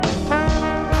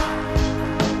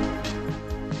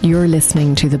You're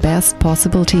listening to The Best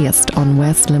Possible Taste on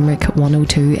West Limerick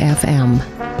 102 FM.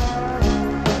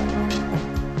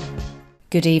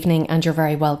 Good evening, and you're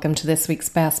very welcome to this week's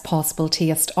Best Possible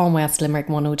Taste on West Limerick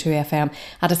 102 FM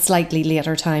at a slightly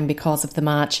later time because of the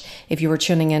match. If you were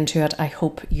tuning into it, I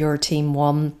hope your team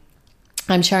won.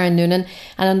 I'm Sharon Noonan,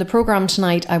 and on the programme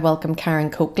tonight I welcome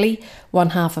Karen Coakley, one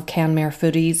half of Kenmare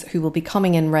Foodies, who will be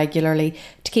coming in regularly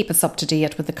to keep us up to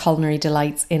date with the culinary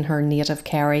delights in her native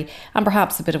Kerry and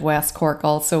perhaps a bit of West Cork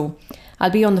also.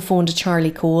 I'll be on the phone to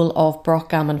Charlie Cole of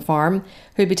Brockgammon Farm,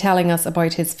 who'll be telling us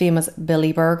about his famous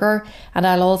Billy Burger, and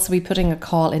I'll also be putting a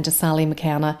call into Sally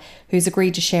McKenna, who's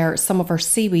agreed to share some of her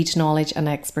seaweed knowledge and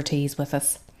expertise with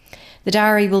us. The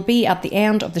diary will be at the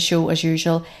end of the show as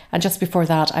usual, and just before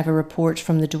that I have a report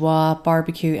from the Dua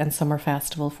Barbecue and Summer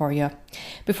Festival for you.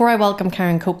 Before I welcome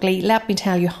Karen Coakley, let me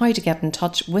tell you how to get in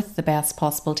touch with The Best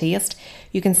Possible Taste.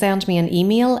 You can send me an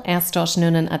email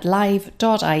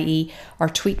s.noonan@live.ie or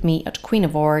tweet me at Queen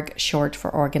of Org, short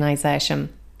for organisation.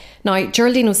 Now,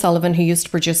 Geraldine O'Sullivan, who used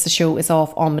to produce the show, is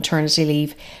off on maternity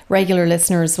leave. Regular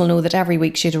listeners will know that every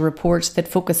week she had a report that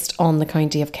focused on the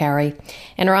county of Kerry.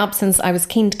 In her absence, I was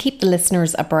keen to keep the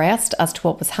listeners abreast as to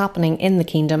what was happening in the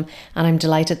kingdom, and I'm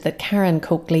delighted that Karen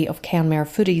Coakley of Kenmare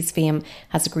Foodies fame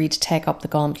has agreed to take up the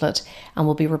gauntlet and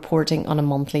will be reporting on a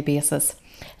monthly basis.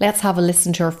 Let's have a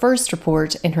listen to her first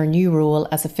report in her new role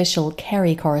as official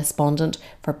Kerry correspondent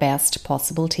for Best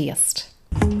Possible Taste.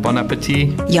 Bon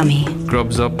appetit. Yummy.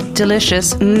 Grubs up.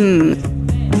 Delicious.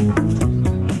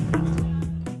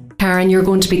 Karen, you're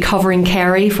going to be covering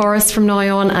Kerry for us from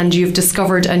now on, and you've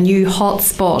discovered a new hot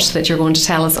spot that you're going to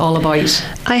tell us all about.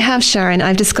 I have, Sharon.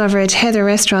 I've discovered Heather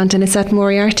Restaurant, and it's at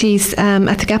Moriarty's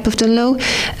at the Gap of Dunloe.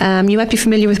 You might be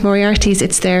familiar with Moriarty's.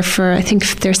 It's there for, I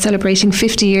think they're celebrating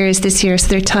 50 years this year, so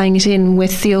they're tying it in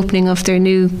with the opening of their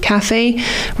new cafe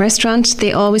restaurant.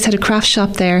 They always had a craft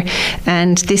shop there,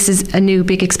 and this is a new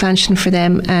big expansion for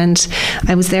them. And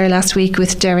I was there last week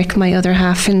with Derek, my other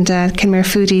half, and Kenmare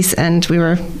Foodies, and we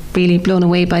were really blown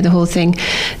away by the whole thing.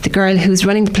 The girl who's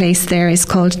running the place there is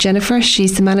called Jennifer.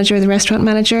 She's the manager, the restaurant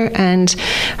manager, and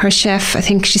her chef, I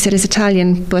think she said, is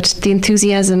Italian, but the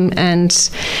enthusiasm and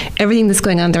everything that's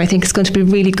going on there, I think is going to be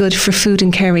really good for food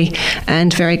in Kerry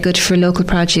and very good for local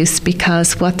produce,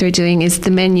 because what they're doing is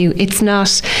the menu. It's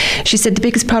not, she said, the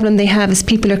biggest problem they have is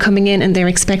people are coming in and they're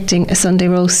expecting a Sunday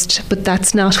roast, but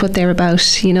that's not what they're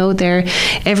about. You know,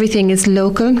 everything is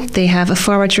local. They have a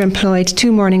forager employed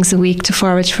 2 mornings a week to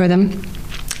forage for them.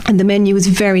 And the menu is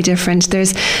very different.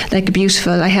 There's like a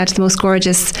beautiful, I had the most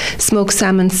gorgeous smoked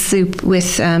salmon soup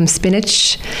with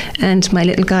spinach, and my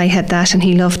little guy had that and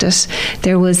he loved it.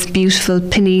 There was beautiful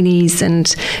paninis,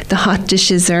 and the hot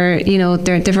dishes are, you know,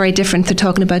 they're very different. They're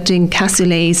talking about doing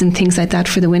cassoulets and things like that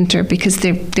for the winter, because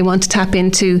they want to tap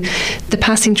into the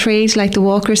passing trade, like the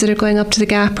walkers that are going up to the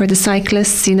Gap or the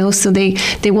cyclists, you know, so they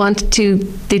do want to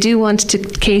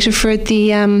cater for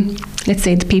the let's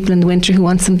say the people in the winter who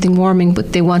want something warming,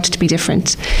 but they want it to be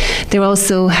different. They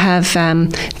also have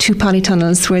 2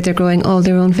 polytunnels where they're growing all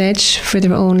their own veg for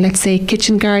their own, let's say,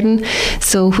 kitchen garden.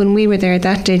 So when we were there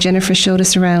that day, Jennifer showed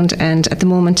us around, and at the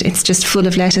moment it's just full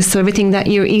of lettuce. So everything that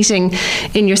you're eating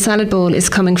in your salad bowl is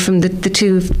coming from the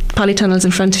 2 polytunnels in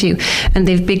front of you, and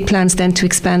they've big plans then to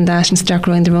expand that and start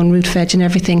growing their own root veg and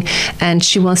everything. And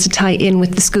she wants to tie in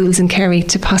with the schools in Kerry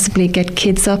to possibly get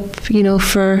kids up, you know,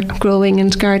 for growing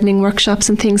and gardening workshops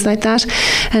and things like that.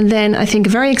 And then I think a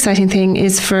very exciting thing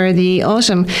is for the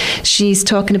autumn, she's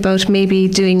talking about maybe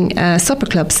doing supper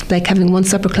clubs, like having 1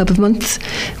 supper club a month,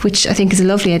 which I think is a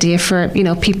lovely idea for, you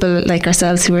know, people like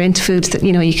ourselves who are into food, that,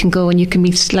 you know, you can go and you can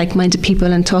meet like-minded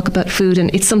people and talk about food,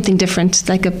 and it's something different,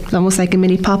 like almost like a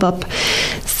mini pop-up.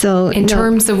 So in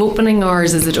terms of opening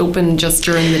hours, is it open just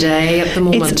during the day at the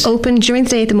moment? It's open during the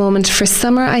day at the moment. For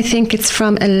summer, I think it's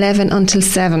from 11 until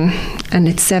 7, and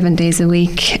it's 7 days a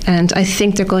week, and I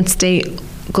think they're going to stay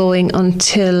going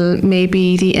until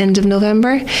maybe the end of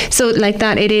November. So like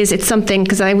that, it's something,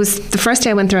 because the first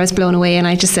day I went there I was blown away, and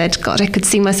I just said, God, I could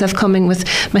see myself coming with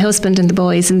my husband and the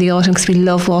boys in the autumn, because we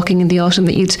love walking in the autumn,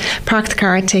 that you'd park the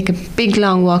car, take a big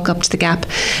long walk up to the Gap,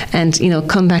 and, you know,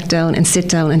 come back down and sit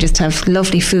down and just have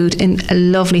lovely food in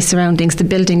lovely surroundings. The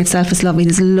building itself is lovely.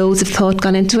 There's loads of thought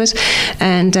gone into it,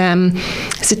 and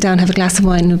sit down, have a glass of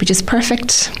wine, it would be just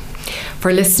perfect.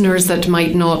 For listeners that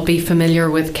might not be familiar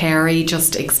with Kerry,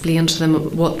 just explain to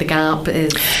them what the Gap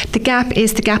is. The Gap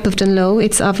is the Gap of Dunloe.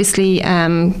 It's obviously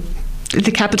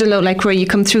the capital, like where you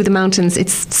come through the mountains.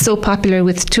 It's so popular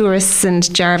with tourists and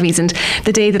Jarvies. And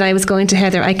the day that I was going to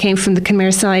Heather, I came from the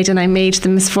Kenmare side, and I made the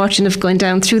misfortune of going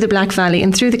down through the Black Valley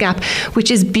and through the Gap,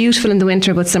 which is beautiful in the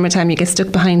winter, but summertime you get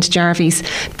stuck behind Jarvies.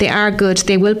 They are good.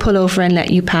 They will pull over and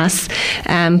let you pass,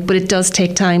 but it does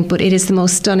take time. But it is the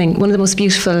most stunning, one of the most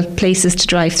beautiful places to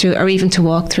drive through or even to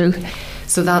walk through.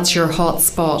 So that's your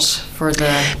hotspot for the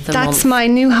month? That's my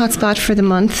new hotspot for the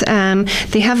month.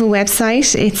 They have a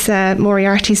website. It's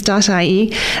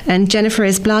moriartys.ie, and Jennifer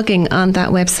is blogging on that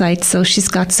website. So she's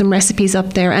got some recipes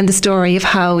up there and the story of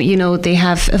how, they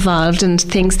have evolved and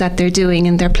things that they're doing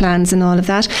and their plans and all of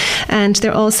that. And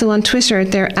they're also on Twitter.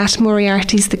 They're at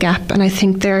Moriartys The Gap, and I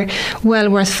think they're well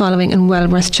worth following and well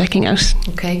worth checking out.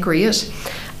 Okay, great.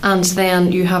 And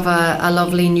then you have a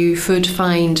lovely new food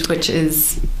find, which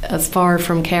is as far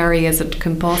from Kerry as it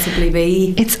can possibly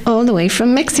be. It's all the way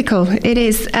from Mexico. It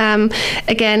is.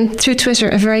 Again, through Twitter,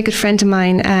 a very good friend of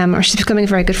mine, or she's becoming a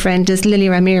very good friend, is Lily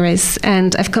Ramirez.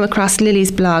 And I've come across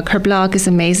Lily's blog. Her blog is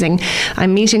amazing.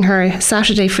 I'm meeting her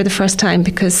Saturday for the first time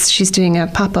because she's doing a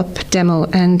pop-up demo.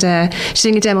 And she's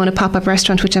doing a demo in a pop-up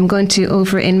restaurant, which I'm going to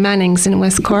over in Manning's in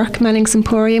West Cork, Manning's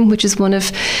Emporium, which is one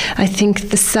of, I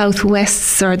think, the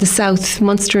Southwest's or the South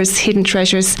Munster's hidden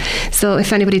treasures. So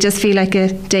if anybody does feel like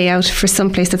a day out for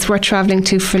someplace that's worth travelling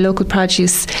to for local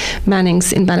produce,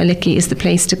 Manning's in Ballylickey is the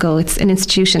place to go. It's an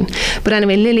institution. But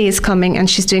anyway, Lily is coming and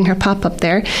she's doing her pop-up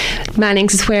there.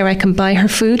 Manning's is where I can buy her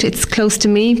food. It's close to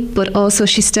me, but also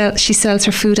she sells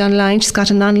her food online. She's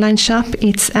got an online shop.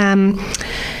 It's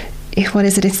what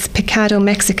is it? It's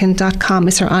picadomexican.com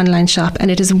is her online shop, and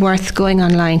it is worth going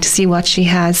online to see what she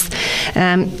has.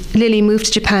 Lily moved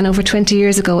to Japan over 20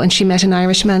 years ago, and she met an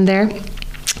Irishman there.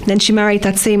 Then she married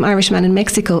that same Irishman in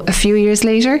Mexico a few years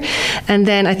later, and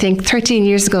then I think 13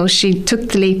 years ago she took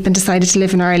the leap and decided to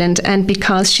live in Ireland. And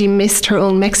because she missed her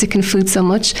own Mexican food so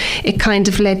much, it kind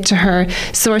of led to her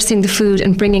sourcing the food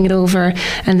and bringing it over,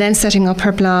 and then setting up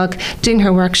her blog, doing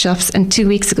her workshops. And 2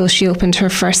 weeks ago she opened her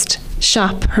first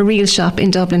shop, her real shop in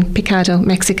Dublin, Picado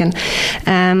Mexican.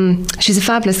 She's a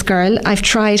fabulous girl. I've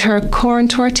tried her corn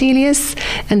tortillas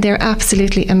and they're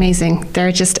absolutely amazing.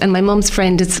 They're just, and my mum's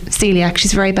friend is celiac.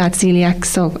 She's very bad celiac,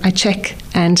 so I check,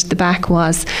 and the back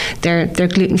was they're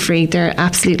gluten free. They're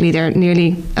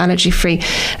nearly allergy free.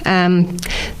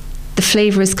 The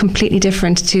flavour is completely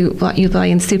different to what you buy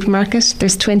in the supermarket.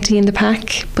 There's 20 in the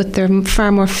pack, but they're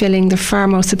far more filling, they're far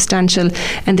more substantial,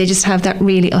 and they just have that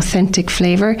really authentic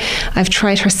flavour. I've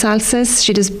tried her salsas.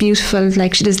 She does beautiful,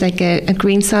 she does a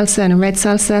green salsa and a red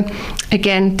salsa.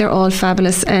 Again, they're all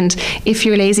fabulous, and if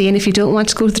you're lazy and if you don't want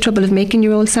to go to the trouble of making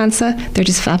your own salsa, they're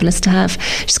just fabulous to have.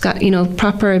 She's got,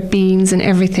 proper beans and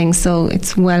everything, so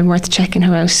it's well worth checking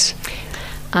her out.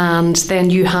 And then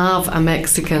you have a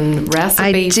Mexican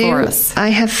recipe for us. I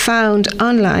have found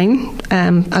online,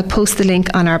 I'll post the link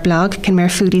on our blog,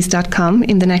 kenmarefoodies.com,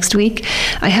 in the next week.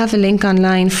 I have a link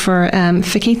online for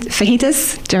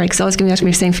fajitas. Derek's always giving me out to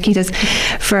me for saying fajitas.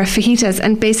 For fajitas,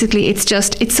 and basically it's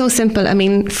so simple. I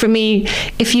mean, for me,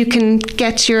 if you can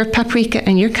get your paprika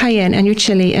and your cayenne and your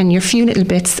chili and your few little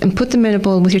bits and put them in a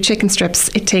bowl with your chicken strips,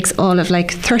 it takes all of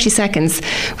 30 seconds,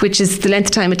 which is the length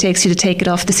of time it takes you to take it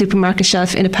off the supermarket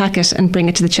shelf in a packet and bring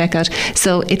it to the checkout.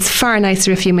 So it's far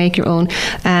nicer if you make your own.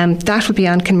 That will be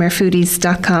on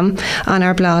kenmarefoodies.com on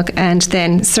our blog, and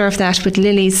then serve that with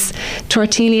Lily's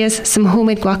tortillas, some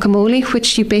homemade guacamole,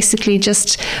 which you basically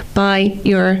just buy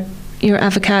your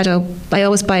avocado. I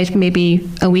always buy it maybe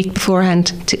a week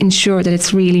beforehand to ensure that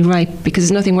it's really ripe, because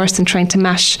there's nothing worse than trying to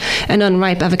mash an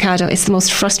unripe avocado. It's the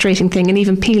most frustrating thing, and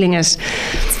even peeling it.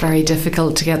 It's very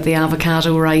difficult to get the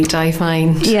avocado right, I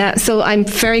find. Yeah, so I'm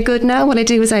very good now. What I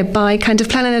do is I buy, kind of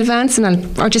plan in advance,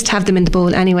 or just have them in the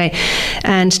bowl anyway,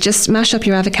 and just mash up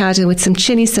your avocado with some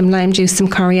chili, some lime juice, some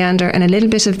coriander, and a little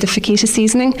bit of the fajita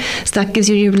seasoning. So that gives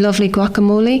you your lovely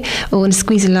guacamole. Oh, and a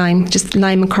squeeze of lime. Just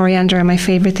lime and coriander are my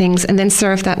favourite things. And then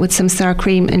serve that with some sour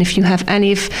cream. And if you have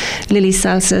any of Lily's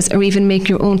salsas, or even make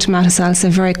your own tomato salsa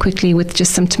very quickly with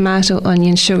just some tomato,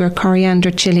 onion, sugar,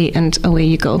 coriander, chili, and away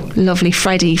you go. Lovely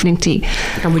Friday evening tea.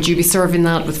 And would you be serving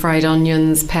that with fried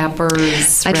onions,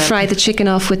 peppers? I'd fry the chicken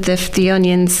off with the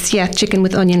onions. Yeah, chicken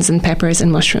with onions and peppers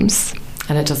and mushrooms.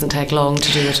 And it doesn't take long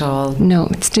to do it all? No,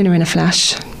 it's dinner in a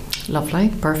flash. Lovely,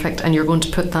 perfect. And you're going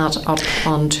to put that up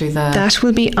onto the... That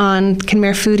will be on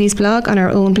Kenmare Foodies blog, on our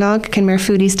own blog,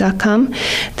 kenmarefoodies.com.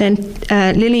 Then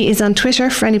Lily is on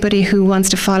Twitter for anybody who wants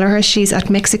to follow her. She's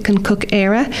at Mexican Cook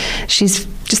Era. She's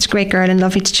just a great girl and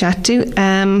lovely to chat to.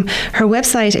 Her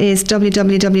website is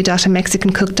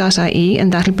www.amexicancook.ie,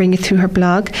 and that'll bring you through her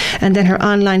blog. And then her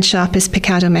online shop is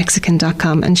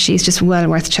picadomexican.com, and she's just well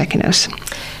worth checking out.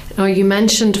 Now, you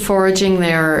mentioned foraging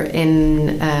there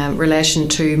in relation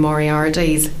to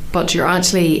Moriarty's, but you're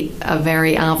actually a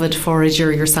very avid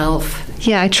forager yourself.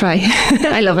 Yeah, I try.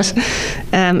 I love it.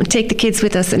 Take the kids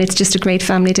with us, and it's just a great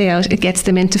family day out. It gets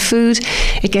them into food.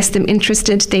 It gets them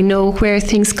interested. They know where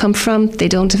things come from. They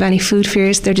don't have any food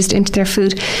fears. They're just into their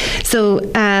food. So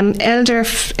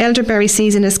elderberry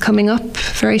season is coming up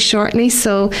very shortly.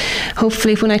 So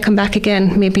hopefully when I come back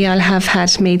again, maybe I'll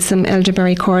have made some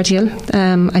elderberry cordial.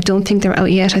 I don't think they're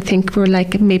out yet. I think we're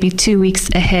like maybe 2 weeks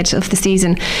ahead of the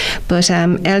season. But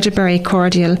elderberry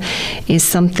cordial is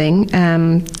something.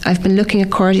 I've been looking at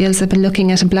cordials. I've been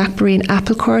looking at a blackberry and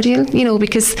apple cordial,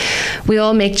 because we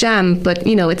all make jam, but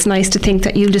it's nice to think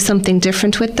that you'll do something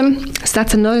different with them. So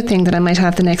that's another thing that I might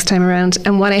have the next time around.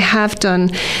 And what I have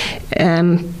done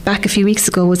back a few weeks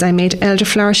ago was I made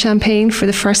elderflower champagne for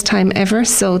the first time ever.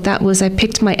 So that was, I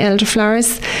picked my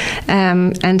elderflowers,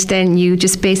 and then you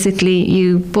just basically,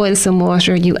 you boil some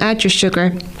water, you add your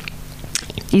sugar,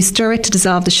 you stir it to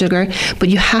dissolve the sugar, but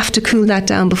you have to cool that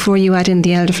down before you add in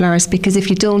the elderflowers, because if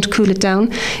you don't cool it down,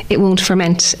 it won't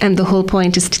ferment. And the whole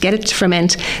point is to get it to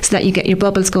ferment so that you get your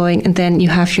bubbles going, and then you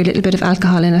have your little bit of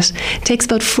alcohol in it. It takes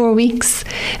about 4 weeks,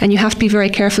 and you have to be very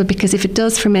careful, because if it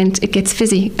does ferment, it gets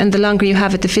fizzy, and the longer you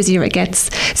have it, the fizzier it gets.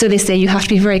 So they say you have to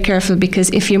be very careful, because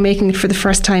if you're making it for the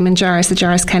first time in jars, the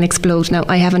jars can explode. Now,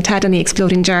 I haven't had any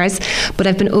exploding jars, but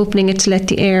I've been opening it to let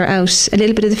the air out, a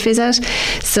little bit of the fizz out.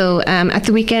 So at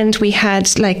the weekend we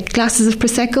had like glasses of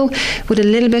Prosecco with a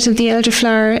little bit of the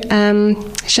elderflower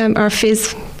or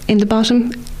fizz in the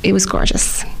bottom. It was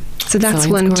gorgeous. So that's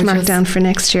one gorgeous to mark down for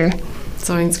next year.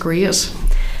 Sounds great.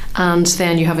 And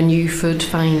then you have a new food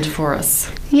find for us.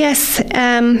 Yes,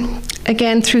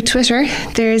 again through Twitter.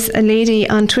 There's a lady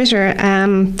on Twitter,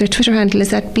 their Twitter handle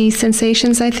is at Bee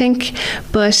Sensations, I think,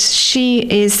 but she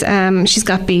is, she's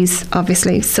got bees,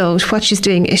 obviously. So what she's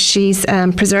doing is she's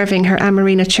preserving her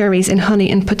Amarena cherries in honey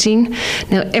and poutine.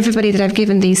 Now, everybody that I've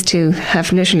given these to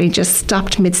have literally just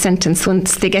stopped mid-sentence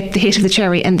once they get the hit of the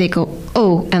cherry, and they go,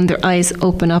 oh, and their eyes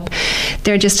open up.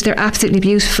 They're absolutely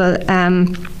beautiful.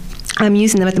 I'm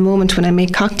using them at the moment when I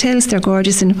make cocktails. They're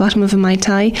gorgeous in the bottom of a Mai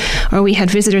Tai. Or we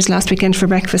had visitors last weekend for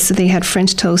breakfast, so they had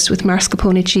French toast with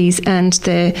mascarpone cheese and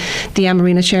the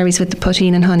Amarena cherries with the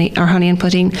poutine and honey, or honey and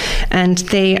poutine. And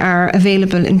they are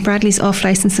available in Bradley's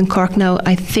off-licence in Cork now.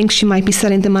 I think she might be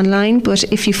selling them online, but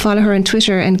if you follow her on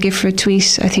Twitter and give her a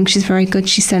tweet, I think she's very good.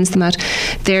 She sends them out.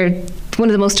 They're one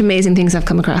of the most amazing things I've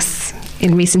come across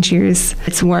in recent years.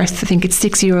 It's worth, I think it's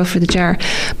 €6 for the jar,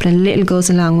 but a little goes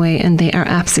a long way, and they are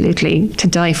absolutely to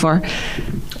die for.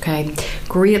 Okay,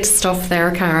 great stuff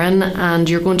there, Karen, and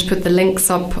you're going to put the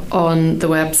links up on the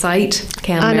website,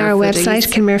 on our website,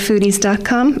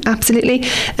 KinmareFoodies.com, absolutely.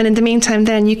 And in the meantime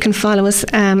then you can follow us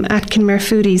at Kinmare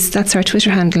Foodies. That's our Twitter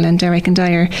handle, and Derek and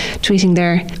I are tweeting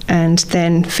there, and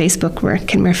then Facebook, we're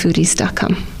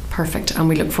KinmareFoodies.com. Perfect, and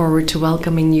we look forward to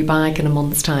welcoming you back in a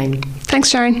month's time. Thanks,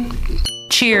 Sharon.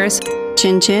 Cheers.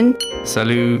 Chin chin.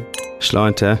 Salut.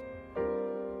 Sláinte.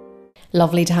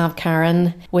 Lovely to have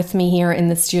Karen with me here in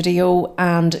the studio,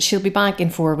 and she'll be back in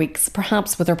 4 weeks,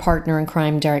 perhaps with her partner in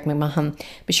crime, Derek McMahon.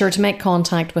 Be sure to make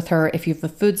contact with her if you have a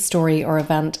food story or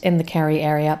event in the Kerry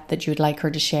area that you'd like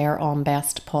her to share on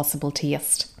Best Possible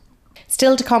Taste.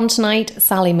 Still to come tonight,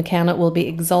 Sally McKenna will be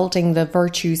exalting the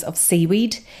virtues of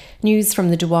seaweed, news from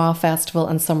the Duwa Festival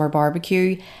and Summer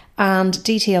Barbecue, and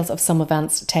details of some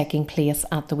events taking place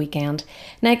at the weekend.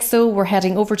 Next though, we're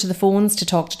heading over to the phones to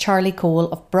talk to Charlie Cole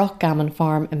of Brock Gammon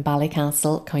Farm in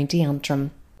Ballycastle, County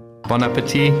Antrim. Bon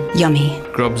appetit. Yummy.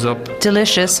 Grubs up.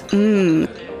 Delicious. So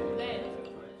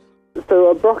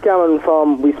at Brock Gammon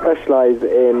Farm, we specialise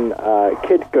in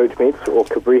kid goat meats, or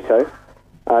cabrito,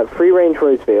 free-range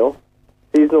roast veal,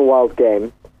 seasonal wild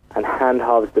game, and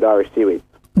hand-harvested Irish seaweed.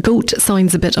 Goat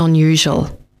sounds a bit unusual.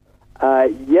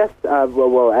 Yes,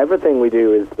 well, everything we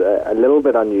do is a little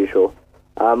bit unusual.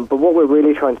 But what we're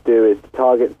really trying to do is to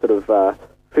target sort of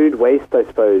food waste, I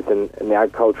suppose, in the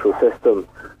agricultural system,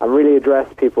 and really address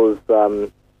people's,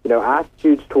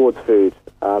 attitudes towards food.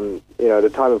 At a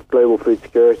time of global food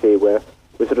security, we're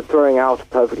sort of throwing out a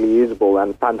perfectly usable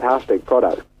and fantastic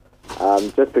product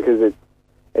just because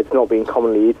it's not being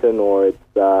commonly eaten, or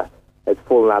it's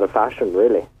fallen out of fashion,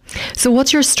 really. So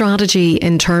what's your strategy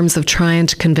in terms of trying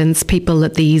to convince people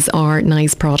that these are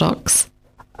nice products?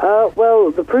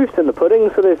 Well, the proof's in the pudding,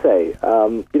 so they say.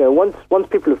 Once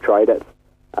people have tried it,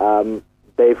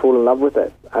 they fall in love with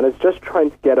it. And it's just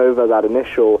trying to get over that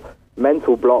initial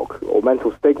mental block or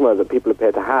mental stigma that people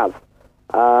appear to have.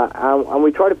 And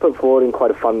we try to put forward in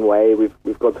quite a fun way.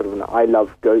 We've got sort of an I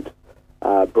Love Goat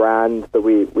brand that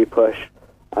we push.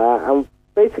 And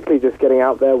basically just getting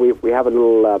out there. We have a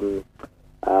little,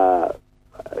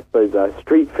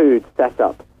 street food set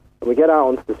up. And we get out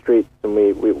onto the streets and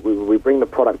we bring the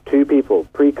product to people,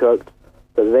 pre-cooked,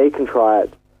 so that they can try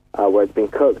it, where it's been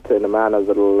cooked in a manner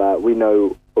that we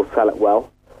know will sell it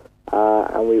well.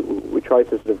 And we try to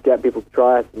sort of get people to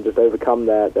try it and just overcome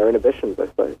their inhibitions, I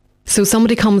suppose. So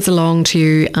somebody comes along to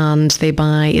you and they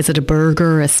buy, is it a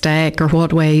burger, a steak, or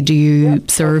what way do you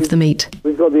serve the meat?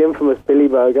 We've got the infamous Billy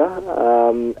Burger,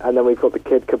 and then we've got the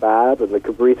Kid Kebab and the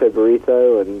Cabrito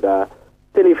Burrito and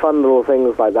silly fun little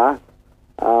things like that.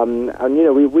 And, you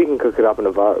know, we can cook it up in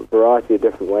a variety of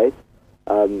different ways.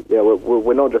 You know,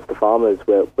 we're not just the farmers,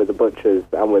 we're the butchers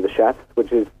and we're the chefs,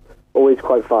 which is always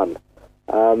quite fun.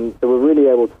 So we're really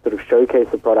able to sort of showcase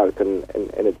the product in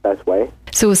its best way.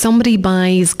 So if somebody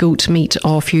buys goat meat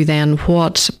off you, then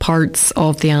what parts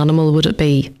of the animal would it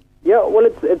be? Yeah, well,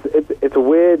 it's a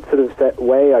weird sort of set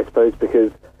way, I suppose,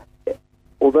 because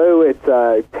although it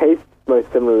tastes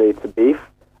most similarly to beef,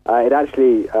 it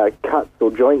actually cuts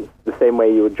or joints the same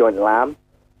way you would joint lamb.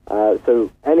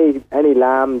 So any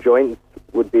lamb joints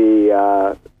would be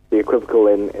the equivocal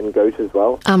in goat as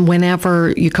well. And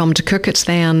whenever you come to cook it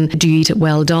then, do you eat it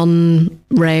well done,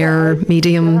 rare,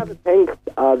 medium? I think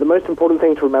the most important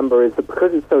thing to remember is that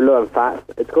because it's so low in fat,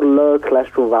 it's got a lower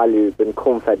cholesterol value than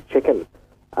corn-fed chicken.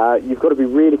 You've got to be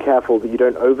really careful that you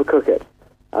don't overcook it.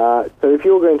 So if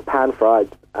you're going to pan fry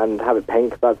it and have it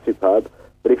pink, that's superb.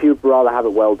 But if you'd rather have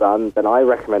it well done, then I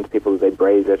recommend to people that they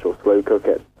braise it or slow cook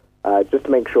it, just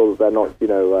to make sure that they're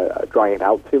not, drying it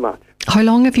out too much. How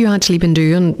long have you actually been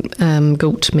doing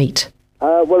goat meat?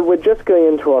 Well, we're just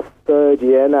going into our third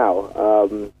year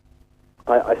now.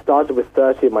 I started with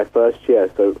 30 in my first year,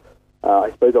 so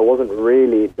I suppose I wasn't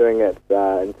really doing it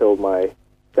until my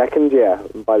second year.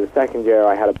 By the second year,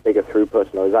 I had a bigger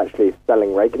throughput, and I was actually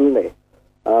selling regularly.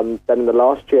 Then in the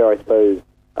last year, I suppose,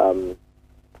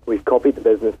 we've copied the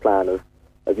business plan of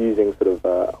using sort of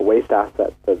a waste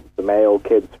asset, the male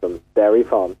kids from dairy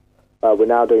farms. We're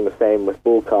now doing the same with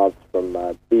bull calves from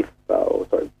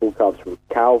bull calves from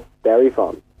cow dairy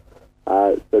farms.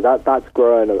 So that's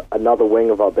growing another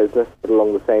wing of our business, but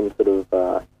along the same sort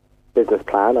of business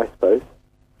plan, I suppose.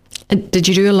 And did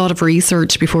you do a lot of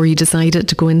research before you decided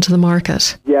to go into the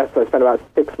market? Yes, I spent about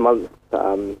 6 months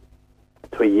to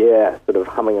a year sort of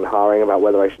humming and hawing about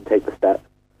whether I should take the step.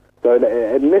 So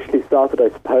it initially started, I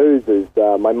suppose, as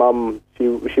my mum,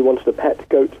 she wanted a pet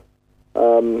goat.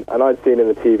 And I'd seen in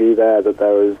the TV there that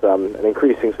there was an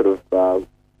increasing sort of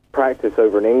practice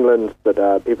over in England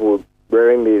that people were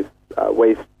rearing these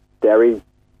waste dairy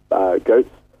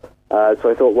goats. So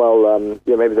I thought, well,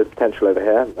 maybe there's potential over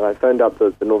here. And I phoned up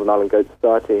the Northern Ireland Goat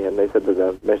Society, and they said that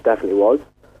there most definitely was.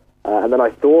 And then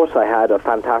I thought I had a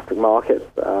fantastic market.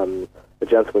 The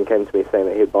gentleman came to me saying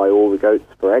that he'd buy all the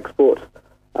goats for export.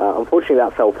 Unfortunately,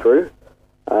 that fell through.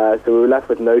 So we were left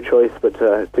with no choice but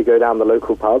to go down the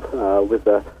local pub with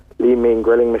a lean mean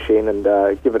grilling machine and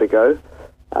give it a go.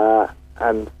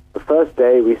 And the first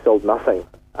day we sold nothing.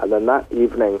 And then that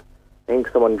evening, I think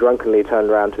someone drunkenly turned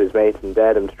around to his mate and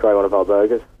dared him to try one of our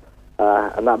burgers.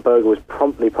 And that burger was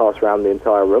promptly passed around the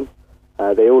entire room.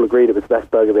 They all agreed it was the best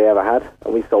burger they ever had.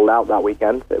 And we sold out that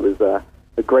weekend. It was a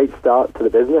great start to the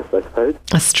business, I suppose.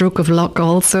 A stroke of luck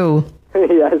also.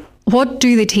 Yes. What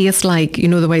do they taste like? You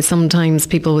know, the way sometimes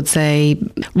people would say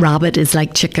rabbit is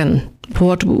like chicken.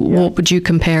 What would you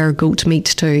compare goat meat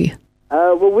to?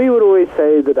 Well, we would always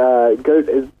say that goat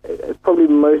is probably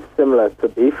most similar to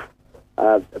beef.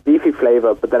 A beefy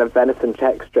flavour, but then a venison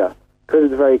texture. Because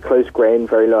it's very close grained,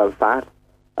 very low in fat,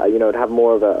 it'd have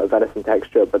more of a venison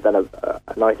texture, but then a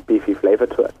nice beefy flavour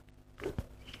to it.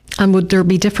 And would there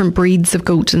be different breeds of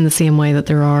goat in the same way that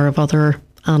there are of other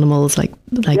animals like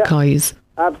cows?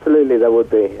 Absolutely, there would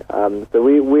be. So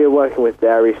we are working with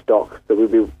dairy stock, so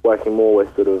we'd be working more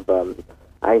with sort of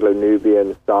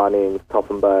Anglo-Nubians, Sarnians,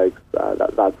 Toppenbergs,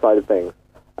 that side of things.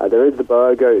 There is the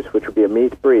Boer goat, which would be a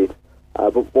meat breed.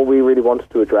 But what we really wanted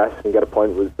to address and get a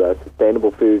point was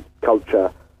sustainable food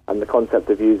culture and the concept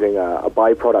of using a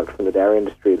byproduct from the dairy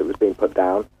industry that was being put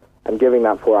down and giving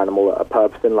that poor animal a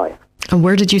purpose in life. And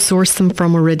where did you source them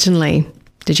from originally?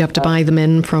 Did you have to buy them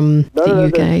in from the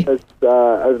UK?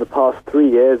 Over the past 3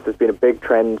 years, there's been a big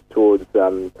trend towards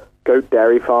goat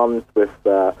dairy farms with,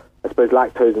 I suppose,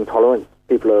 lactose intolerance.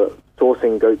 People are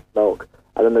sourcing goat milk.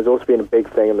 And then there's also been a big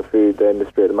thing in the food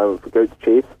industry at the moment for goat's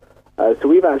cheese. So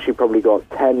we've actually probably got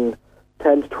 10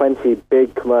 to 20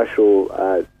 big commercial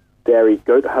dairy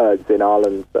goat herds in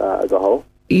Ireland as a whole.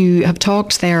 You have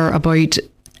talked there about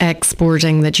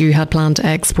exporting that you had planned to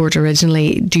export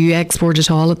originally. Do you export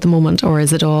at all at the moment, or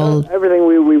is it all? Everything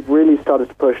we've really started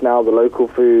to push now, the local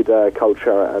food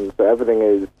culture, and so everything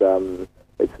is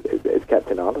it's kept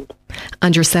in Ireland.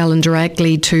 And you're selling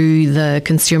directly to the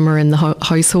consumer in the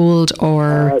household,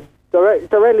 or?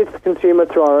 Directly to the consumer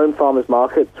through our own farmers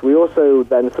markets. We also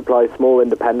then supply small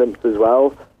independents as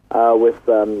well, with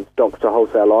stocks to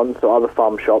wholesale on, so other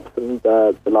farm shops and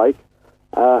the like.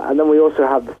 And then we also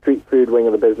have the street food wing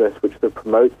of the business, which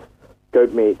promotes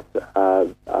goat meat,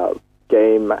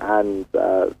 game, and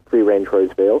free-range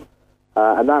roast veal.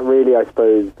 And that really, I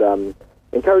suppose,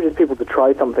 encourages people to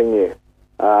try something new,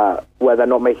 where they're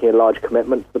not making a large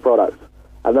commitment to the product.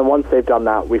 And then once they've done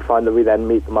that, we find that we then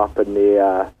meet them up in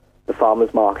the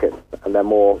farmers market, and they're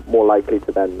more likely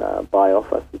to then buy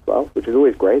off us as well, which is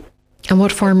always great. And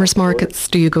what farmers markets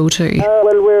do you go to?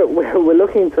 Well, we're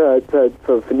looking for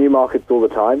new markets all the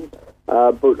time,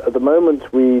 but at the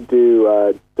moment we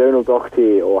do Donald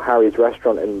Doherty or Harry's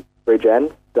Restaurant in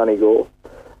Bridgend, Donegal.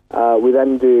 We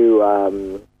then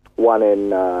do one in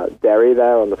Derry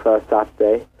there on the first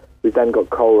Saturday. We've then got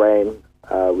Coleraine,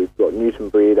 we've got Newton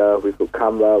Breeder, we've got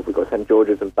Cumber, we've got St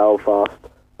George's in Belfast,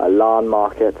 Larne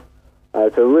Market.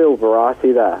 So a real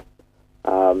variety there.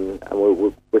 And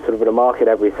we're sort of at a market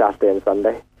every Saturday and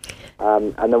Sunday.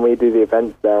 And then we do the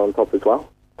events there on top as well.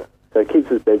 So it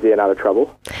keeps us busy and out of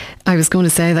trouble. I was going to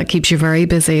say that keeps you very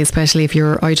busy, especially if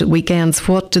you're out at weekends.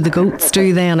 What do the goats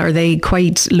do then? Are they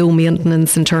quite low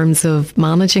maintenance in terms of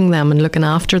managing them and looking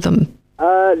after them?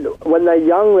 When they're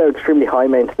young, they're extremely high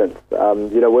maintenance.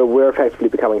 We're effectively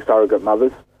becoming surrogate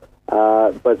mothers.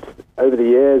 But over the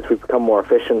years, we've become more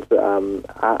efficient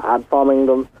at farming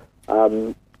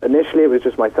them. Initially, it was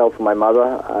just myself and my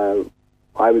mother.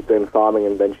 I was doing farming,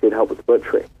 and then she'd help with the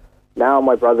butchery. Now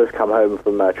my brother's come home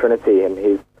from Trinity, and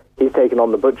he's taken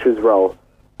on the butcher's role.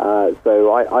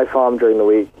 So I farm during the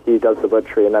week, he does the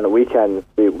butchery, and then at weekends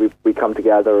we come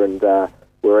together, and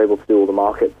we're able to do all the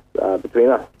markets between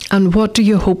us. And what do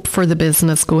you hope for the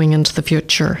business going into the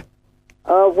future?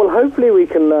 Well, hopefully we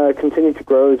can continue to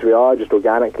grow as we are, just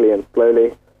organically and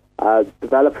slowly,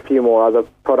 develop a few more other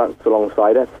products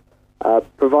alongside it,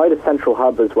 provide a central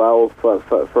hub as well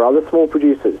for other small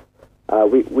producers.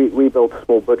 We built a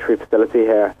small butchery facility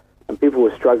here, and people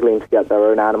were struggling to get their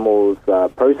own animals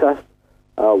processed.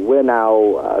 We're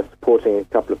now supporting a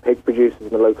couple of pig producers in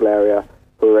the local area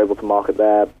who are able to market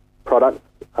their products,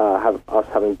 us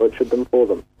having butchered them for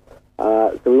them.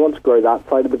 So we want to grow that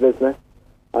side of the business.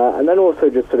 And then also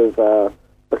just sort of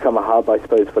become a hub, I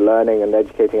suppose, for learning and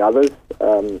educating others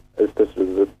as to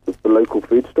sort of the local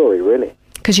food story, really.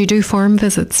 Because you do farm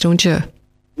visits, don't you?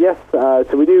 Yes,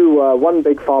 so we do one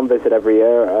big farm visit every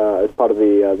year as part of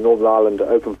the Northern Ireland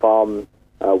Open Farm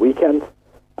weekend,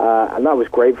 and that was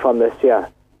great fun this year.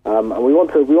 And we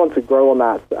want to grow on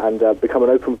that and become an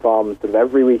open farm sort of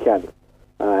every weekend,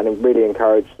 and really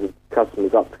encourage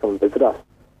customers up to come and visit us.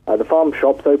 The farm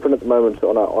shop's open at the moment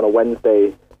on a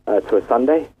Wednesday to a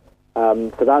Sunday,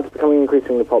 so that's becoming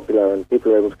increasingly popular, and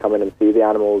people are able to come in and see the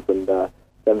animals and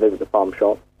then visit the farm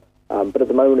shop. But at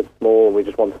the moment it's small, and we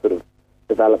just want to sort of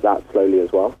develop that slowly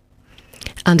as well.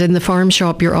 And in the farm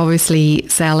shop, you're obviously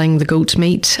selling the goat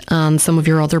meat and some of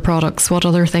your other products. What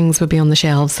other things would be on the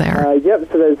shelves there?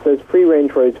 So there's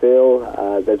free-range roast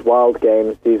veal, there's wild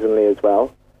game seasonally as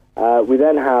well. We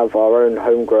then have our own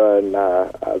homegrown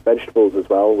vegetables as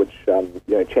well, which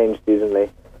change seasonally.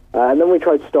 And then we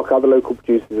try to stock other local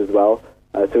producers as well.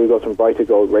 So we've got some Brighter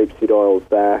Gold rapeseed oils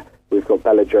there. We've got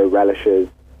Bella Joe relishes.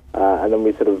 And then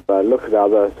we sort of look at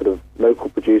other sort of local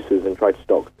producers and try to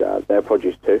stock their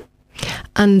produce too.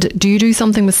 And do you do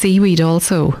something with seaweed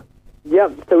also? Yeah,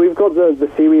 so we've got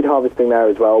the seaweed harvesting there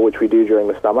as well, which we do during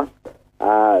the summer.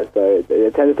 So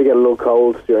it tends to get a little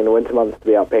cold during the winter months to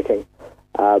be out picking.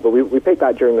 But we pick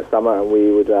that during the summer, and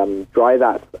we would dry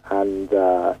that and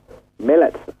mill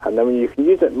it. And then you can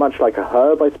use it much like a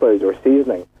herb, I suppose, or a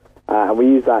seasoning. And we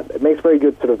use that. It makes very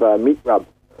good sort of meat rub.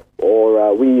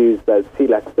 Or we use the sea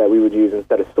lettuce that we would use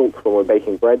instead of salt when we're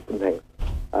baking breads and things.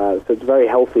 So it's a very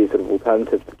healthy sort of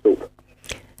alternative to salt.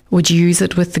 Would you use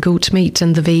it with the goat meat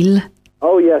and the veal?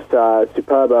 Oh yes,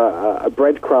 superb. A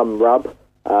breadcrumb rub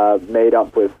made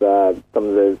up with some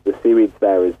of the seaweeds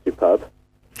there is superb.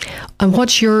 And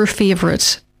what's your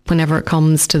favourite whenever it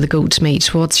comes to the goat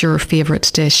meat? What's your favourite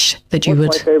dish that you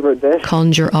would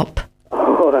conjure up?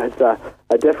 Oh, that's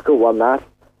a difficult one, that.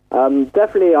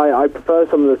 Definitely, I prefer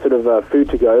some of the sort of food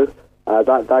to go.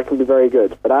 That can be very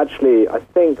good. But actually, I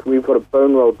think we've got a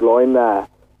bone rolled loin there,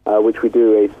 which we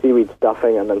do a seaweed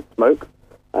stuffing and then smoke,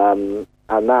 and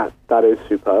that is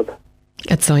superb.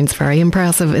 It sounds very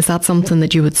impressive. Is that something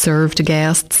that you would serve to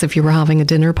guests if you were having a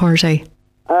dinner party?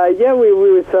 Yeah, we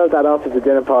would serve that after the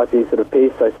dinner party sort of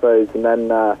piece, I suppose. And then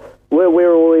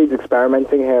we're always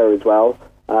experimenting here as well,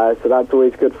 so that's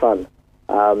always good fun.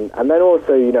 And then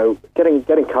also, you know,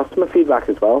 getting customer feedback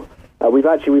as well. We've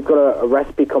got a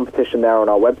recipe competition there on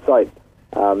our website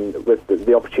with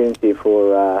the opportunity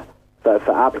for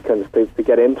applicants to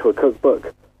get into a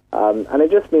cookbook. And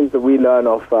it just means that we learn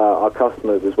off our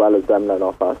customers as well as them learn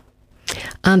off us.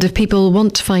 And if people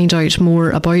want to find out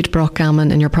more about Brock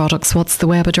Gammon and your products, what's the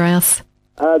web address?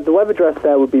 The web address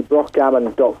there would be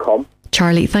brockgammon.com.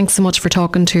 Charlie, thanks so much for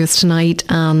talking to us tonight,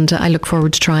 and I look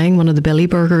forward to trying one of the Billy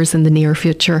Burgers in the near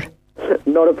future.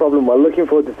 Not a problem. Well, looking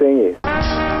forward to seeing you.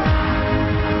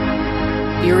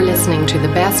 You're listening to the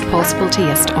best possible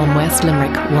taste on West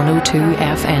Limerick 102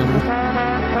 FM.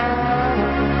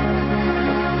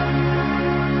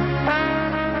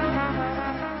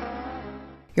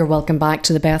 You're welcome back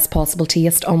to the best possible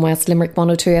taste on West Limerick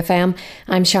 102 FM.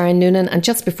 I'm Sharon Noonan, and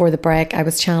just before the break I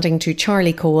was chatting to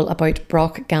Charlie Cole about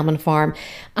Brock Gammon Farm,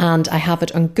 and I have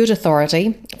it on good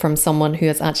authority from someone who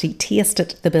has actually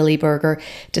tasted the Billy Burger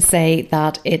to say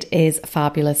that it is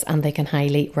fabulous and they can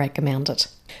highly recommend it.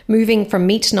 Moving from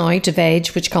meat now to veg,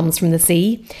 which comes from the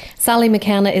sea, Sally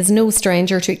McKenna is no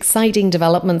stranger to exciting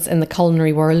developments in the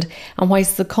culinary world, and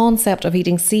whilst the concept of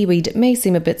eating seaweed may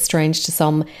seem a bit strange to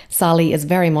some, Sally is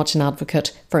very much an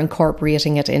advocate for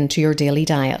incorporating it into your daily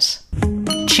diet.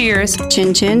 Cheers.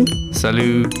 Chin chin.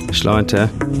 Salut. Schleunter.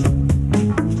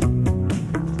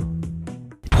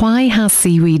 Why has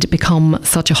seaweed become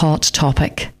such a hot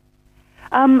topic?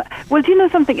 Well, do you know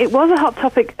something? It was a hot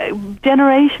topic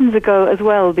generations ago as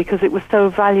well, because it was so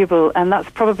valuable, and that's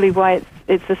probably why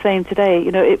it's the same today.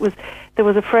 You know, there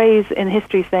was a phrase in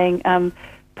history saying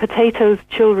potatoes,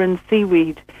 children,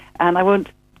 seaweed, and I won't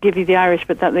give you the Irish,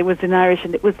 but that it was in Irish,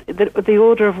 and it was the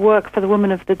order of work for the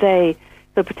woman of the day.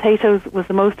 So potatoes was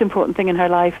the most important thing in her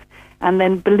life, and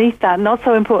then beneath that, not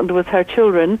so important was her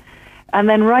children. And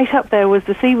then right up there was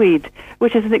the seaweed,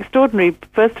 which is an extraordinary,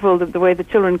 first of all, the way the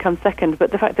children come second,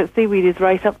 but the fact that seaweed is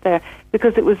right up there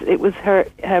because it was her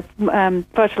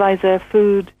fertilizer,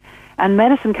 food, and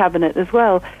medicine cabinet as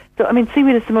well. So, I mean,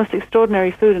 seaweed is the most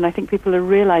extraordinary food, and I think people are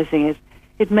realizing it.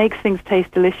 It makes things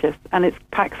taste delicious, and it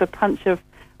packs a punch of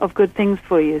good things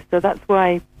for you. So that's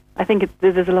why I think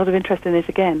there's a lot of interest in it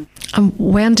again. And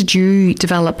when did you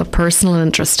develop a personal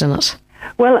interest in it?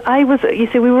 Well,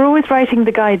 we were always writing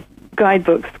the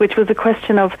guidebooks, which was a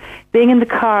question of being in the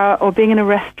car or being in a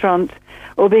restaurant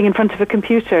or being in front of a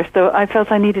computer. So I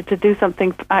felt I needed to do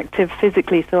something active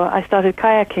physically. So I started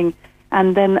kayaking,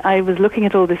 and then I was looking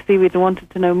at all this seaweed and wanted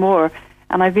to know more.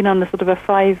 And I've been on a sort of a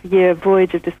 5-year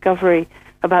voyage of discovery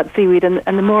about seaweed. And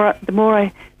the more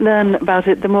I learn about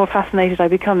it, the more fascinated I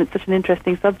become. It's such an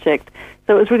interesting subject.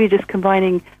 So it was really just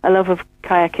combining a love of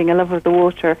kayaking, a love of the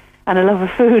water, and a love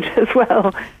of food as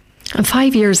well. And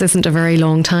 5 years isn't a very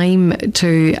long time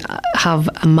to have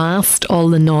amassed all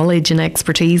the knowledge and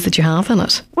expertise that you have in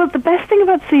it. Well, the best thing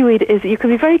about seaweed is you can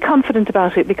be very confident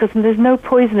about it because there's no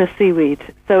poisonous seaweed.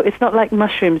 So it's not like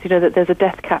mushrooms, you know, that there's a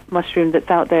death cap mushroom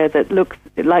that's out there that looks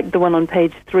like the one on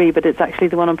page 3, but it's actually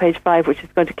the one on page 5, which is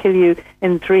going to kill you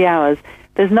in 3 hours.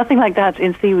 There's nothing like that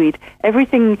in seaweed.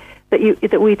 Everything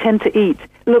that we tend to eat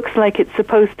looks like it's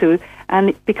supposed to,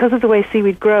 and because of the way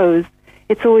seaweed grows,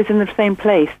 it's always in the same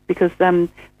place, because the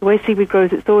way seaweed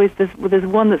grows, it's always there's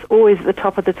one that's always at the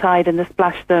top of the tide in the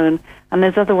splash zone, and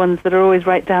there's other ones that are always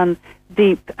right down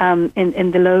deep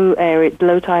in the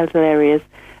low tidal areas.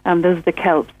 Those are the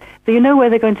kelps. So you know where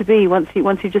they're going to be once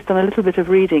you've just done a little bit of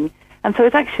reading, and so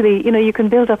it's actually, you know, you can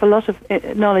build up a lot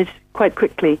of knowledge quite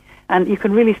quickly, and you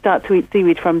can really start to eat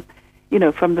seaweed from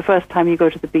the first time you go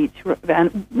to the beach,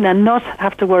 and not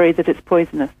have to worry that it's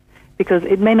poisonous, because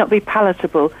it may not be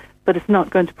palatable, but it's not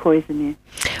going to poison you.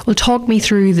 Well, talk me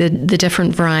through the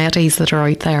different varieties that are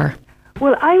out there.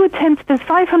 Well, there's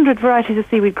 500 varieties of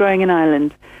seaweed growing in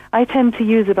Ireland. I tend to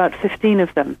use about 15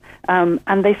 of them,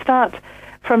 and they start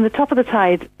from the top of the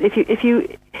tide. If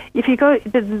you go,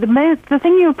 the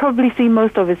thing you'll probably see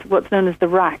most of is what's known as the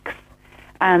racks,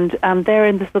 and they're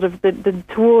in the sort of the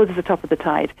towards the top of the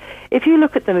tide. If you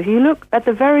look at them, if you look at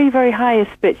the very, very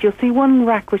highest bit, you'll see one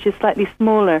rack which is slightly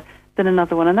smaller than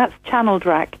another one, and that's channeled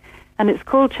rack. And it's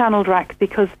called channeled rack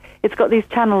because it's got these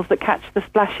channels that catch the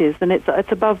splashes, and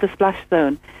it's above the splash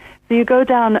zone. So you go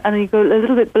down and you go a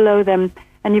little bit below them,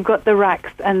 and you've got the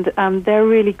racks, and they're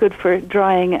really good for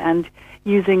drying and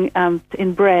using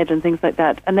in bread and things like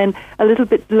that. And then a little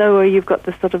bit lower, you've got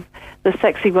the sort of the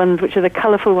sexy ones, which are the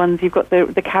colourful ones. You've got the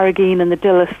carrageen and the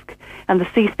dillisk, and the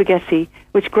sea spaghetti,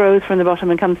 which grows from the bottom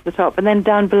and comes to the top. And then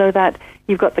down below that,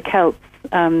 you've got the kelps,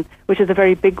 which are the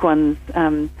very big ones,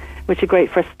 which are great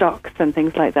for stocks and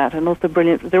things like that, and also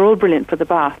brilliant. They're all brilliant for the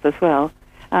bath as well.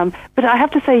 But I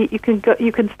have to say, you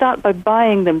can start by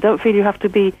buying them. Don't feel you have to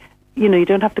be, you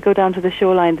don't have to go down to the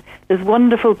shoreline. There's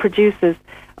wonderful producers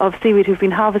of seaweed who've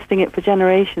been harvesting it for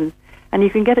generations, and you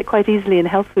can get it quite easily in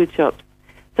health food shops.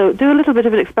 So do a little bit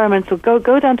of an experimental.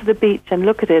 Go down to the beach and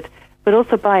look at it, but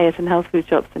also buy it in health food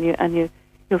shops, and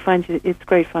you'll find it's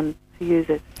great fun to use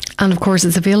it. And of course,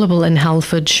 it's available in health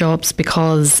food shops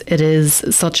because it is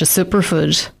such a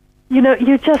superfood.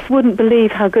 You just wouldn't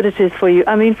believe how good it is for you.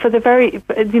 I mean, for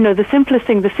the simplest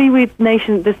thing, there's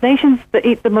nations that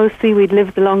eat the most seaweed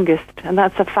live the longest, and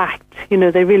that's a fact.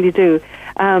 They really do.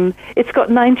 It's got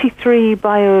 93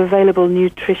 bioavailable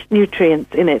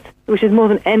nutrients in it, which is more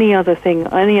than any other thing,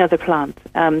 any other plant.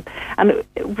 And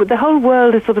the whole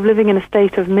world is sort of living in a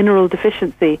state of mineral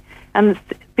deficiency. And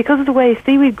because of the way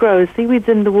seaweed grows, seaweed's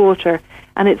in the water,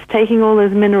 and it's taking all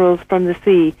those minerals from the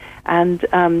sea. And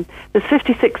there's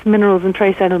 56 minerals and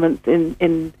trace elements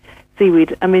in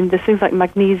seaweed. I mean, there's things like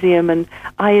magnesium and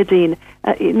iodine.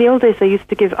 In the old days, they used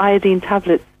to give iodine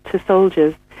tablets to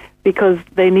soldiers because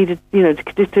they needed,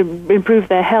 to improve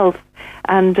their health.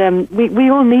 And we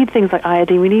all need things like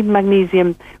iodine. We need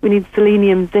magnesium. We need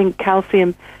selenium, zinc,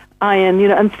 calcium, iron,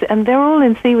 and they're all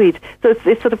in seaweed. So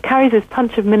it sort of carries this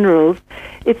punch of minerals.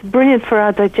 It's brilliant for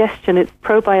our digestion. It's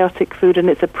probiotic food, and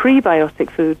it's a prebiotic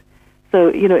food.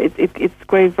 So, it's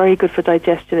great, very good for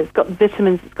digestion. It's got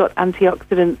vitamins. It's got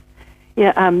antioxidants.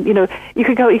 Yeah, you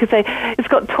could say it's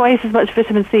got twice as much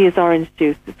vitamin C as orange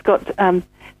juice. It's got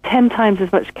 10 times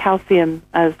as much calcium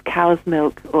as cow's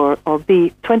milk or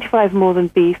beef, 25 more than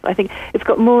beef. I think it's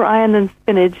got more iron than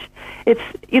spinach. It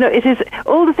is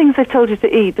all the things they've told you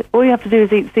to eat. All you have to do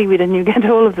is eat seaweed and you get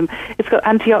all of them. It's got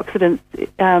antioxidants,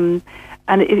 and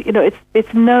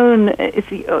it's known.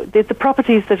 The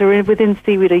properties that are within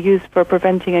seaweed are used for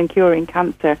preventing and curing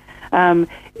cancer.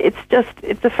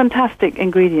 It's a fantastic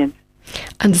ingredient.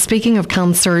 And speaking of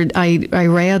cancer, I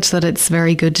read that it's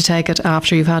very good to take it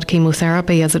after you've had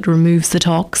chemotherapy as it removes the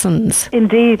toxins.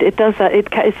 Indeed, it does that.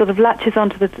 It sort of latches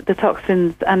onto the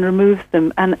toxins and removes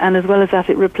them. And as well as that,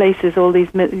 it replaces all these,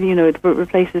 it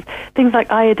replaces things like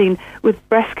iodine. With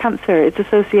breast cancer, it's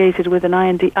associated with an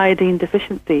iodine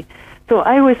deficiency. So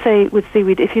I always say with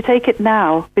seaweed, if you take it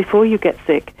now, before you get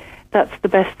sick, that's the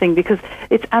best thing because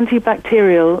it's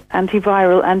antibacterial,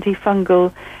 antiviral,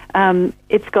 antifungal.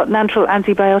 It's got natural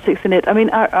antibiotics in it. I mean,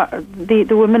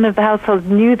 the women of the household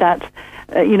knew that,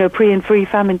 pre and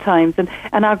pre-famine times,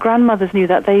 and our grandmothers knew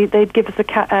that. They'd give us a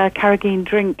carrageen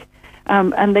drink,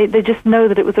 and they just know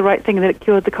that it was the right thing and that it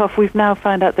cured the cough. We've now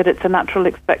found out that it's a natural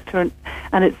expectorant,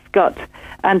 and it's got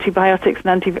antibiotics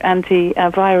and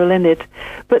antiviral in it.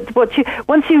 But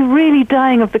once you're really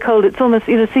dying of the cold, it's almost,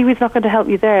 seaweed's not going to help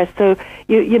you there. So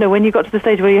when you got to the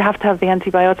stage where you have to have the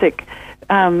antibiotic,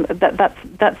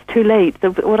 that's too late. So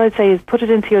what I'd say is put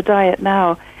it into your diet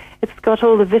now. It's got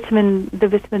all the vitamin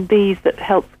Bs that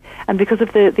help, and because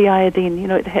of the iodine,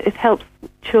 it helps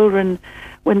children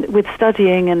with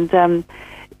studying, and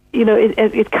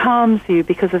it calms you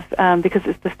because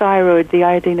it's the thyroid. The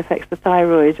iodine affects the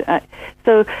thyroid.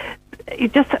 So you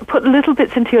just put little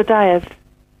bits into your diet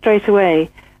straight away,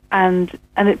 and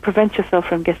it prevents yourself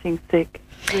from getting sick.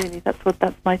 Really, that's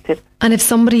my tip. And if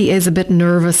somebody is a bit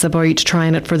nervous about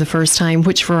trying it for the first time,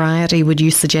 which variety would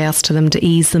you suggest to them to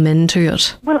ease them into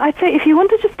it? Well, I'd say if you want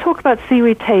to just talk about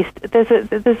seaweed taste, there's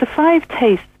a 5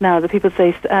 tastes now that people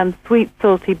say: sweet,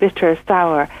 salty, bitter,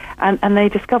 sour, and they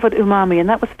discovered umami, and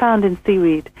that was found in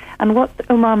seaweed. And what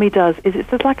umami does is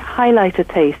it's just like a highlighter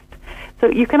taste. So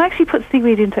you can actually put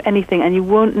seaweed into anything, and you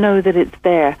won't know that it's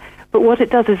there. But what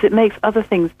it does is it makes other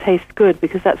things taste good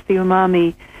because that's the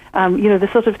umami.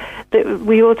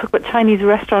 We all talk about Chinese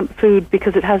restaurant food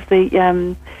because it has the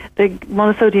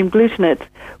monosodium glutamate,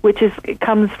 which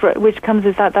comes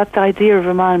as that idea of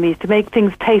umami, to make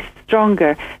things taste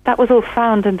stronger. That was all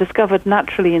found and discovered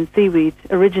naturally in seaweed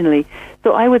originally.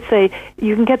 So I would say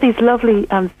you can get these lovely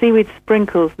seaweed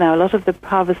sprinkles now. A lot of the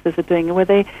harvesters are doing it, where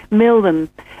they mill them.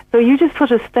 So you just put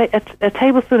a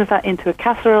tablespoon of that into a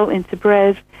casserole, into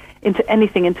bread, into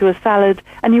anything, into a salad,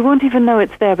 and you won't even know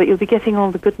it's there, but you'll be getting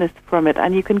all the goodness from it.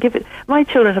 And you can give it. My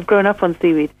children have grown up on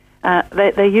seaweed.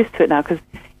 They're used to it now because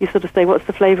you sort of say, "What's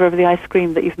the flavour of the ice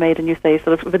cream that you've made?" And you say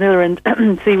sort of vanilla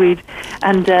and seaweed,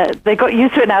 and they got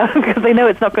used to it now because they know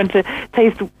it's not going to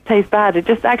taste bad. It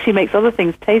just actually makes other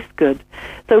things taste good.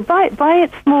 So buy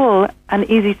it small and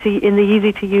easy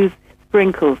to use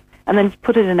sprinkles, and then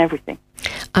put it in everything.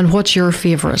 And what's your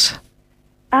favourite?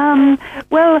 I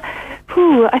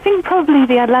think probably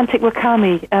the Atlantic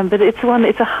wakame, but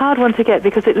it's a hard one to get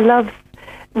because it loves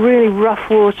really rough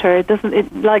water.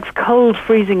 It likes cold,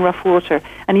 freezing rough water,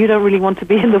 and you don't really want to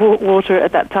be in the water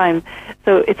at that time.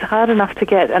 So it's hard enough to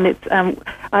get, and it's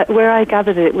where I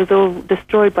gathered it was all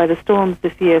destroyed by the storms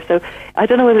this year. So I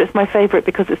don't know whether it's my favourite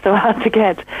because it's so hard to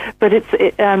get, but it's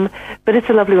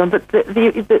a lovely one. But the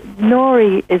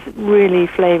nori is really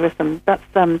flavoursome. That's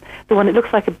the one. It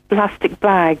looks like a plastic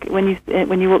bag when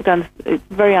you walk down. It's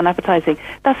very unappetising.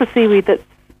 That's a seaweed that's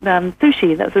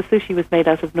sushi. That's a sushi was made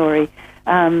out of nori.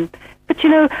 But,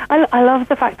 I love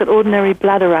the fact that ordinary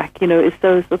bladderwrack, is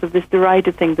so sort of this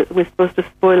derided thing that we're supposed to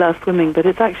spoil our swimming, but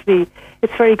it's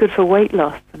very good for weight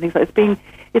loss and things like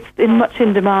it's much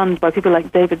in demand by people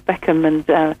like David Beckham and,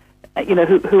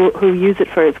 who use it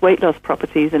for its weight loss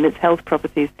properties and its health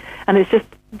properties. And it's just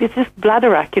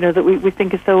bladderwrack, that we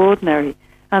think is so ordinary.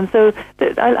 And so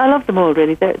I love them all,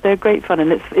 really. They're great fun,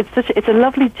 and it's a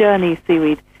lovely journey,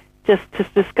 seaweed, just to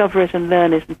discover it and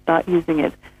learn it and start using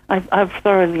it. I've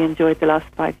thoroughly enjoyed the last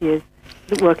 5 years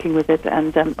working with it,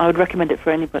 and I would recommend it for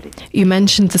anybody. You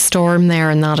mentioned the storm there,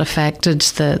 and that affected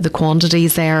the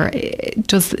quantities there.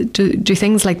 Do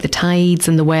things like the tides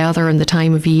and the weather and the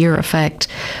time of year affect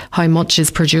how much is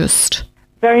produced?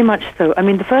 Very much so. I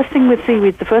mean, the first thing with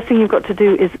seaweeds, the first thing you've got to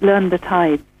do is learn the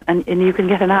tides, and you can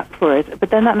get an app for it. But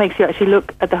then that makes you actually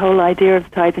look at the whole idea of the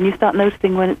tides, and you start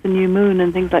noticing when it's a new moon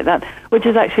and things like that, which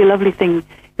is actually a lovely thing.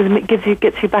 It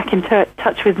gets you back in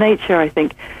touch with nature, I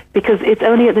think, because it's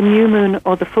only at the new moon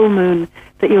or the full moon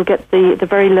that you'll get the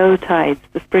very low tides,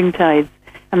 the spring tides,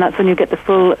 and that's when you get the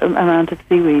full amount of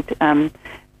seaweed.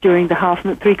 During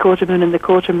the three-quarter moon and the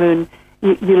quarter moon,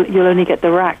 you'll only get the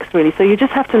racks, really. So you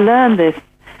just have to learn this.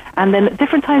 And then at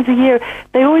different times of year,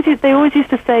 they always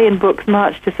used to say in books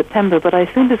March to September, but I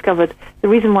soon discovered the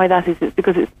reason why that is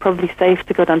because it's probably safe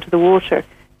to go down to the water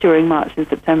during March and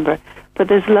September. But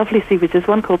there's lovely seaweeds. There's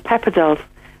one called Pepperdulf,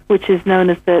 which is known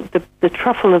as the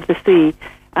truffle of the sea,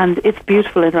 and it's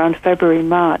beautiful in around February,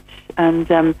 March. And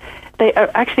they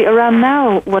are actually around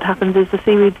now. What happens is the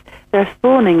seaweeds, they're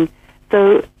spawning.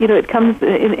 So it comes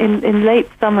in late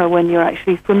summer when you're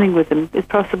actually swimming with them. It's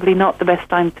possibly not the best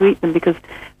time to eat them because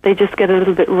they just get a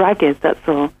little bit ragged. That's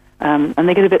all, and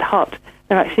they get a bit hot.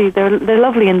 They're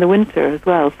lovely in the winter as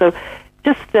well. So.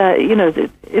 Just,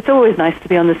 it's always nice to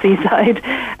be on the seaside.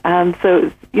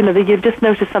 So, you just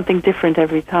notice something different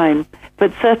every time.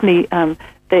 But certainly,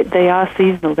 they are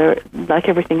seasonal. They're like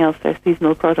everything else, they're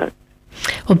seasonal products.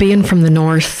 Well, being from the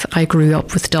north, I grew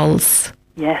up with dulse.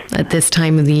 Yes. At this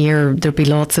time of the year, there'd be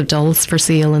lots of dulse for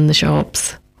sale in the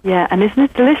shops. Yeah, and isn't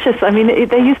it delicious? I mean,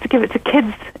 they used to give it to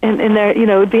kids in their, it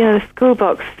would be in a school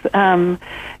box. And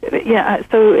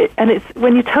it's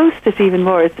when you toast it even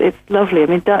more, it's lovely. I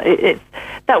mean,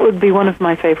 that would be one of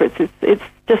my favourites. It's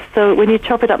just so when you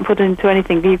chop it up and put it into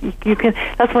anything, you can.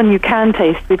 That's one you can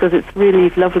taste because it's really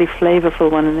lovely,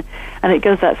 flavourful one, and it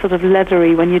goes that sort of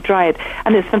leathery when you dry it.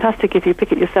 And it's fantastic if you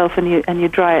pick it yourself and you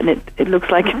dry it, and it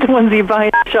looks like the ones you buy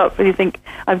in the shop, and you think,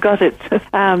 I've got it.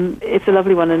 It's a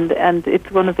lovely one, and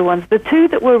it's one of the ones. The two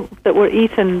that were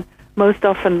eaten most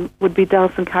often would be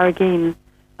dulse and carrageen,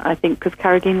 I think, because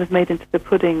carrageen was made into the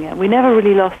pudding. We never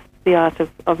really lost the art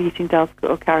of eating dulse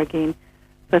or carrageen,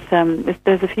 but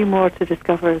there's a few more to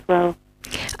discover as well.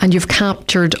 And you've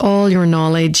captured all your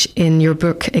knowledge in your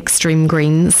book, Extreme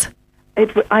Greens.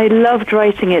 I loved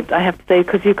writing it, I have to say,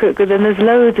 because and there's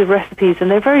loads of recipes, and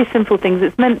they're very simple things.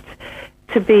 It's meant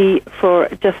to be for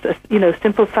just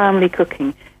simple family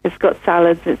cooking. It's got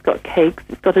salads, it's got cakes,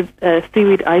 it's got a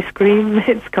seaweed ice cream,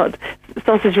 it's got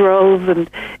sausage rolls, and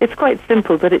it's quite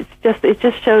simple, but it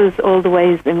just shows all the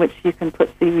ways in which you can put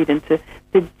seaweed into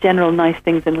the general nice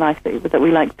things in life that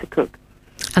we like to cook.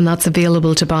 And that's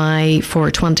available to buy for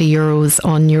 €20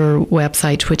 on your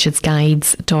website, which is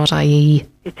guides.ie.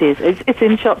 It is. It's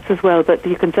in shops as well, but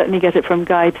you can certainly get it from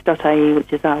guides.ie,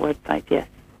 which is our website, yes.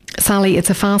 Sally, it's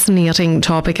a fascinating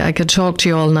topic. I could talk to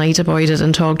you all night about it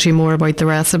and talk to you more about the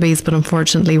recipes, but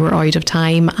unfortunately we're out of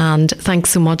time. And thanks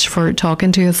so much for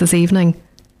talking to us this evening.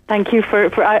 Thank you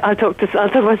I'll talk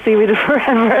about seaweed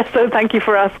forever, so thank you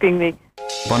for asking me.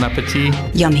 Bon appetit.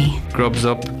 Yummy. Grubs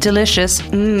up. Delicious.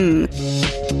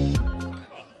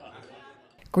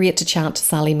 Great to chat to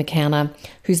Sally McKenna,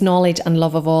 whose knowledge and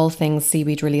love of all things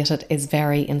seaweed related is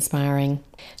very inspiring.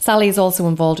 Sally is also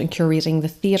involved in curating the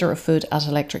Theatre of Food at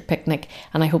Electric Picnic,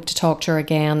 and I hope to talk to her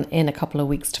again in a couple of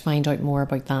weeks to find out more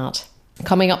about that.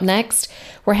 Coming up next,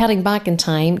 we're heading back in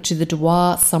time to the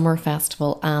Dwa Summer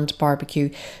Festival and Barbecue.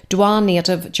 Dwa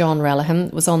native John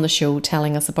Relihan was on the show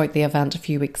telling us about the event a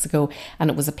few weeks ago, and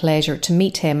it was a pleasure to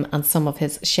meet him and some of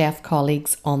his chef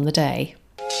colleagues on the day.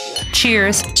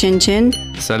 Cheers. Chin chin.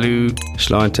 Salut.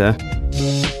 Sláinte.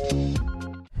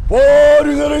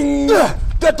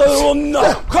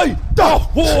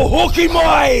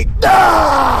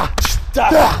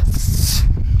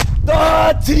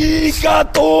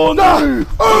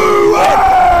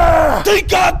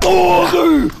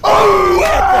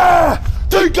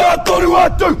 Tika toru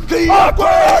atu ki a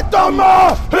koe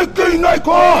tama hiki nei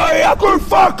koe a ku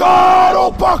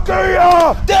whakaro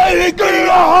pakia te hiki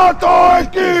a hato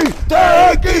eki te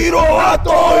hiki ro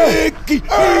hato eki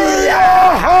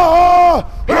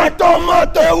he tama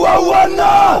te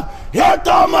wawana he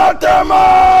tama te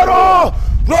maro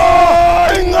ro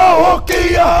inga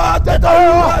hoki a te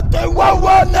tama te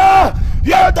wawana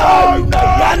he tama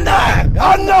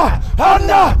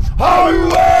ana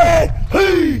haue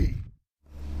hei.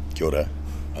 Kia ora,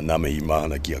 anamahi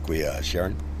mahana ki a koe,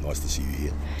 Sharon. Nice to see you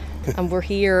here. And we're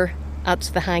here at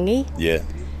the Hangi. Yeah.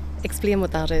 Explain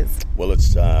what that is. Well,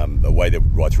 it's a way that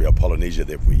right through our Polynesia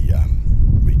that we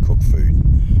cook food,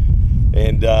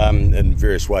 and in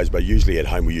various ways. But usually at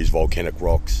home we use volcanic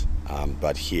rocks.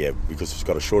 But here, because we've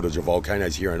got a shortage of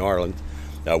volcanoes here in Ireland,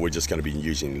 we're just going to be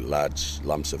using large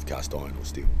lumps of cast iron or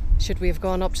steel. Should we have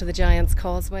gone up to the Giant's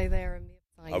Causeway there?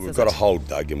 We've got a hole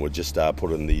dug and we'll just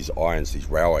put in these irons, these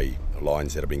railway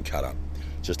lines that have been cut up,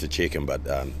 just to check them. But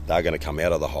they're going to come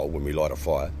out of the hole when we light a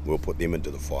fire. We'll put them into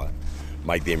the fire,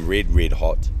 make them red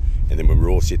hot, and then when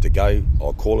we're all set to go,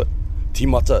 I'll call it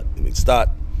timata, and then start,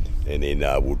 and then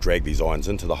we'll drag these irons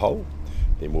into the hole.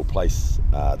 Then we'll place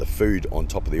the food on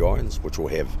top of the irons, which will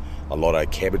have a lot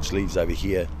of cabbage leaves over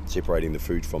here, separating the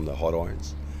food from the hot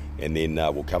irons. And then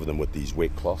we'll cover them with these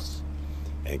wet cloths,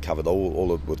 and cover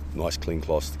all with nice clean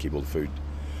cloths to keep all the food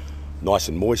nice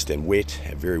and moist and wet,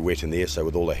 and very wet in there, so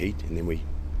with all the heat. And then we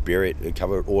bury it and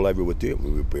cover it all over with dirt. We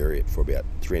will bury it for about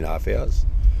 3.5 hours,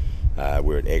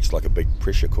 where it acts like a big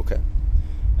pressure cooker.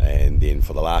 And then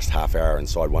for the last half hour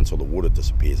inside, once all the water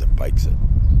disappears, it bakes it.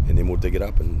 And then we'll dig it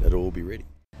up and it'll all be ready.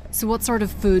 So what sort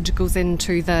of food goes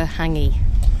into the Hangi?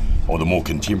 Well, the more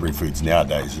contemporary foods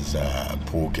nowadays is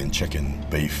pork and chicken,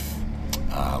 beef,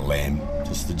 lamb,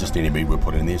 just any meat we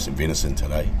put in there, some venison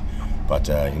today, but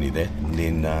any of that. And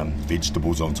then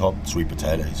vegetables on top, sweet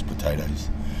potatoes,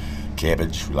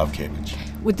 cabbage, we love cabbage.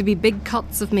 Would there be big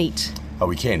cuts of meat? Oh,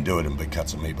 we can do it in big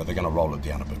cuts of meat, but they're going to roll it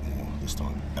down a bit more this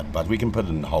time. But we can put it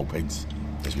in whole pigs,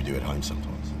 as we do at home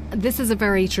sometimes. This is a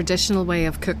very traditional way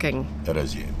of cooking. It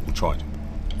is, yeah, we'll try to.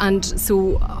 And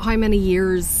so how many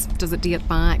years does it date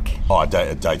back? Oh,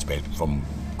 it dates back from,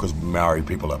 because Maori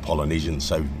people are Polynesians,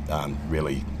 so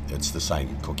really it's the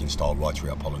same cooking style right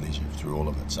throughout Polynesia, through all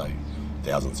of it, so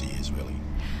thousands of years really.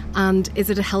 And is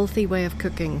it a healthy way of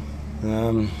cooking?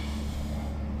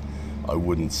 I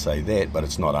wouldn't say that, but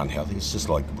it's not unhealthy. It's just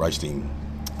like roasting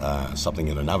something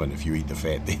in an oven. If you eat the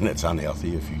fat, then it's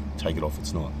unhealthy. If you take it off,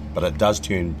 it's not. But it does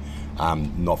turn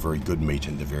not very good meat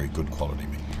into very good quality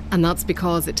meat. And that's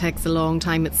because it takes a long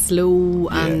time, it's slow,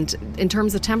 Yeah. and in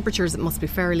terms of temperatures, it must be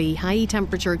fairly high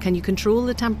temperature. Can you control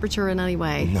the temperature in any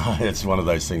way? No, it's one of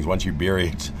those things. Once you bury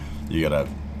it, you got to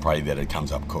pray that it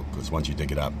comes up cooked, because once you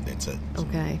dig it up, that's it.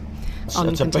 Okay.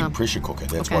 It's a big pressure cooker,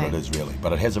 that's what it is really.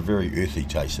 But it has a very earthy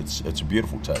taste. It's a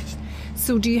beautiful taste.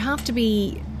 So do you have to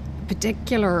be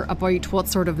particular about what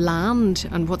sort of land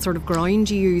and what sort of ground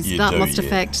you use? That must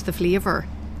affect the flavour.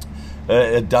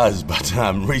 It does, but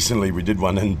recently we did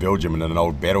one in Belgium in an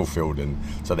old battlefield, and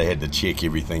so they had to check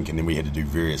everything, and then we had to do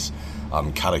various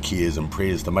karakias and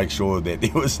prayers to make sure that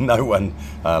there was no one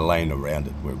laying around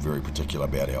it. We're very particular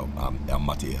about our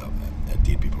mati, our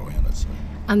dead people around us. So.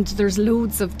 And there's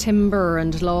loads of timber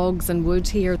and logs and wood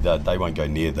here. They won't go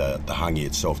near the hangi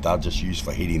itself. They're just used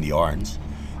for heating the irons.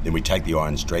 Then we take the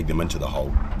irons, drag them into the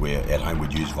hole, where at home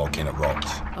we'd use volcanic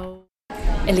rocks. Oh.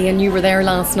 Elaine, you were there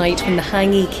last night when the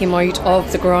Hangi came out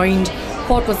of the ground.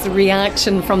 What was the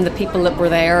reaction from the people that were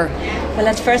there? Well,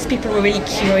 at first people were really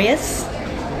curious,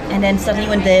 and then suddenly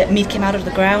when the meat came out of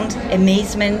the ground,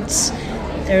 amazement.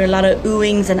 There were a lot of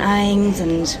oohings and ahings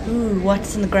and, ooh,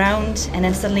 what's in the ground? And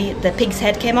then suddenly the pig's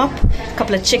head came up, a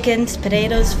couple of chickens,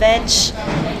 potatoes, veg.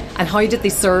 And how did they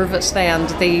serve it then?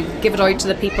 Did they give it out to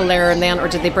the people there and then, or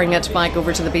did they bring it back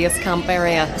over to the base camp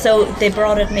area? So they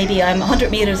brought it maybe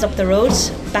 100 metres up the road,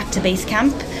 back to base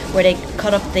camp, where they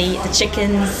cut up the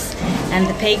chickens and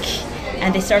the pig,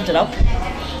 and they served it up.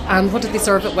 And what did they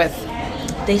serve it with?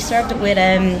 They served it with,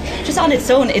 just on its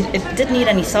own, it didn't need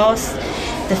any sauce.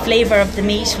 The flavour of the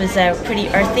meat was pretty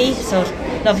earthy, so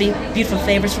lovely, beautiful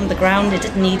flavours from the ground. It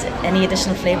didn't need any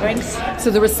additional flavourings. So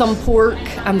there was some pork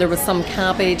and there was some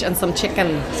cabbage and some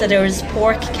chicken. So there was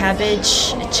pork,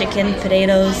 cabbage, chicken,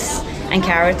 potatoes, and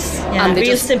carrots. Yeah, And they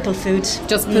real just- simple food.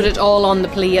 Just put it all on the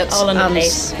plate. All on the and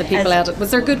plate. the people ate it.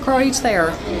 Was there a good crowd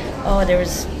there? Oh, there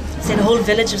was, say the whole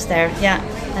village was there, yeah.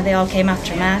 And they all came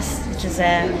after Mass, which was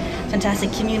a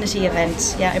fantastic community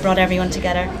event. Yeah, it brought everyone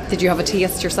together. Did you have a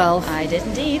taste yourself? I did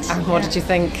indeed. And what did you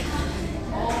think?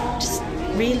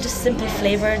 Just simple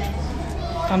flavoured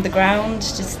from the ground,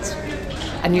 just...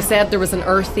 And you said there was an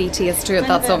earthy taste to it.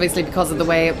 That's obviously because of the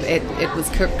way it was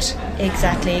cooked.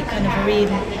 Exactly, kind of a real,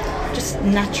 just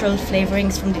natural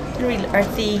flavourings from the real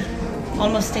earthy,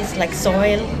 almost tastes like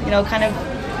soil, kind of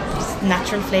just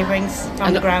natural flavourings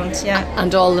from the ground, yeah.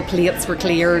 And all the plates were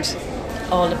cleared.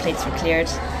 All the plates were cleared,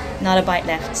 not a bite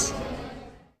left.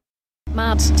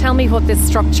 Matt, tell me what this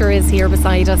structure is here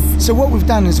beside us. So what we've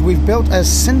done is we've built a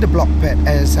cinder block pit.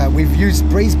 We've used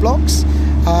breeze blocks.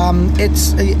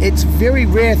 It's a very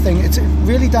rare thing. It's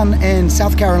really done in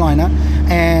South Carolina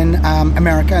and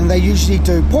America, and they usually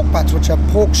do pork butts, which are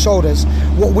pork shoulders.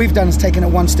 What we've done is taken it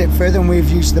one step further, and we've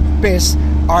used the best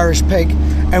Irish pig,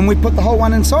 and we put the whole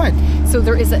one inside. So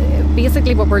there is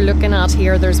basically what we're looking at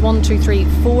here. There's 4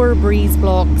 breeze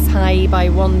blocks high by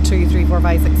 1, 2, 3, 4,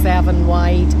 5, 6, 7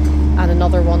 wide, and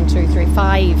another 1, 2, 3,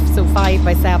 5. So 5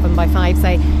 by 7 by 5,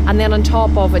 say. And then on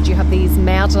top of it, you have these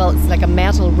metal. It's like a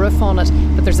metal roof on it,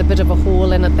 but there's a bit of a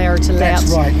hole in it there to let.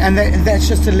 That's right, and that's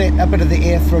just to let a bit of the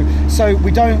air through. So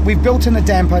we've built in a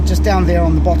damper just down there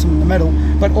on the bottom in the middle,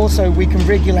 but also we can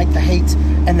regulate the heat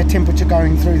and the temperature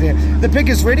going through there. The pig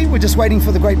is ready. We're just waiting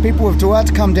for the great people of Dua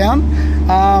to come down,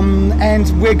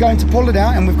 and we're going to pull it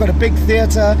out. And we've got a big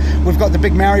theatre. We've got the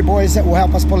big Maori boys that will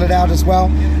help us pull it out as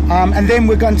well. And then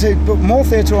we're going to put more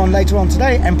theatre on later on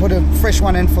today and put a fresh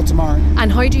one in for tomorrow.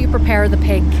 And how do you prepare the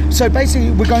pig? So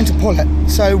basically, we're going to pull it.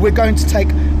 So we're going to take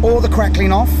all the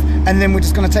crackling off, and then we're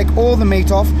just going to take all the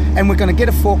meat off, and we're going to get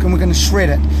a fork and we're going to shred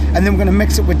it, and then we're going to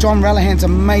mix it with John Relihan's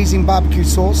amazing barbecue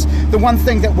sauce. The one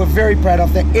thing that we're very proud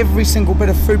of, that every single bit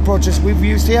of food produce we've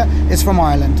used here is from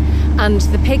Ireland. And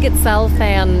the pig itself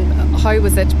then, how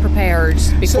was it prepared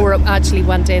before it actually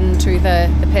went into the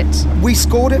pit? We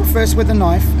scored it first with a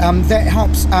knife. That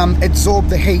helps absorb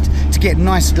the heat to get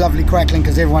nice, lovely crackling,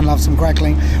 because everyone loves some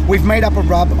crackling. We've made up a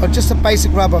rub, just a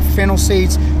basic rub of fennel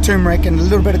seeds, turmeric, and a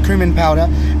little bit of cumin powder,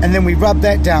 and then we rub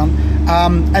that down.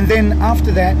 And then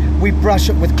after that, we brush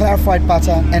it with clarified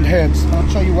butter and herbs. I'll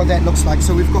show you what that looks like.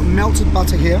 So we've got melted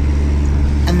butter here,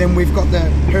 and then we've got the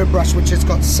herb brush, which has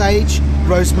got sage,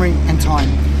 rosemary, and thyme.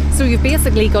 So you've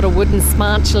basically got a wooden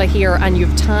spatula here, and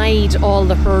you've tied all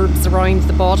the herbs around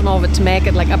the bottom of it to make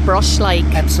it like a brush-like.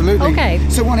 Absolutely. Okay.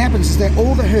 So what happens is that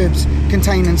all the herbs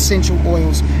contain essential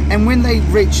oils, and when they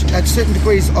reach at certain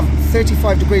degrees of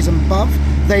 35 degrees and above,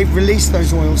 they release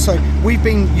those oils. So we've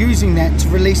been using that to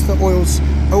release the oils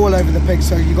all over the pig,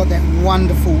 so you've got that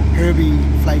wonderful herby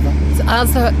flavour. So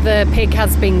as the pig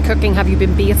has been cooking, have you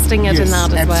been basting it in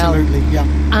that as well? Absolutely, yeah.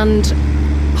 And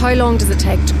how long does it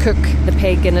take to cook the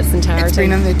pig in its entirety? It's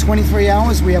been in there 23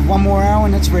 hours. We have 1 more hour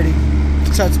and it's ready.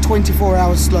 So it's 24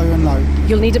 hours slow and low.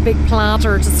 You'll need a big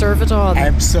platter to serve it on.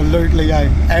 Absolutely,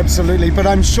 absolutely. But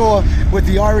I'm sure with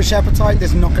the Irish appetite,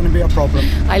 there's not going to be a problem.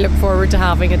 I look forward to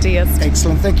having a taste.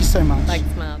 Excellent. Thank you so much.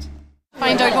 Thanks, Matt.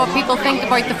 Find out what people think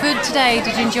about the food today.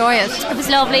 Did you enjoy it? It was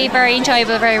lovely, very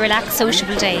enjoyable, very relaxed,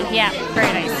 sociable day. Yeah,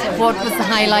 very nice. What was the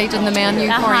highlight on the menu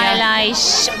the for you? The highlight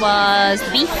was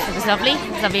the beef. It was lovely.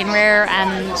 It was lovely and rare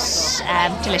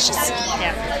and delicious.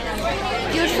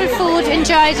 Yeah. Beautiful food,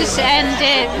 enjoyed it,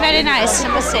 and very nice, I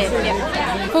must say.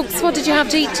 Yeah. Folks, what did you have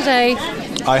to eat today?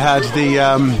 I had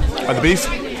the beef.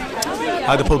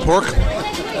 I had the pulled pork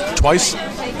twice.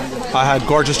 I had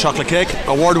gorgeous chocolate cake,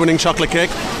 award-winning chocolate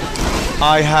cake.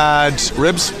 I had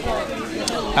ribs,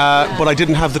 but I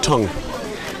didn't have the tongue.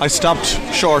 I stopped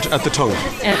short at the tongue.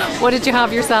 What did you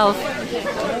have yourself?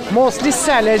 Mostly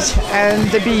salad and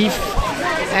the beef,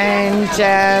 and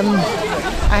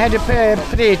I had a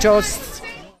potatoes.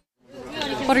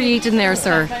 What are you eating there,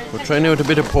 sir? We're trying out a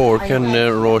bit of pork and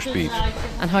roast beef.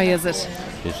 And how is it?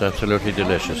 It's absolutely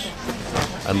delicious.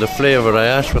 And the flavour, I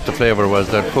asked what the flavour was.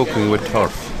 They're cooking with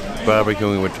turf,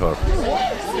 barbecuing with turf.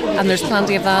 And there's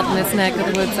plenty of that in this neck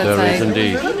of the woods, I'd say. There is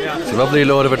indeed. It's a lovely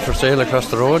load of it for sale across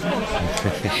the road.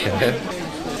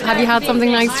 Have you had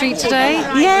something nice to eat today?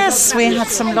 Yes, we had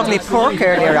some lovely pork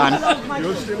earlier on.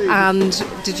 And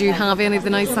did you have any of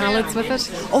the nice salads with it?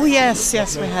 Oh yes,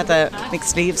 we had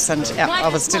mixed leaves, and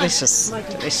it was delicious.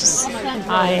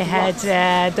 I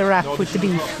had the wrap with the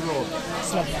beef.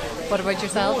 What about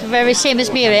yourself? Very same as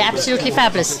me, absolutely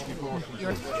fabulous.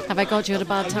 Have I got you at a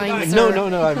bad time, sir?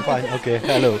 No, I'm fine. Okay,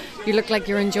 hello. You look like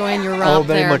you're enjoying your wrap there. Oh,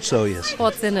 very much so, yes.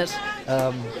 What's in it?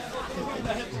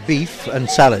 Beef and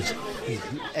salad.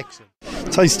 Excellent.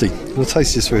 Tasty. The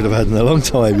tastiest food I've had in a long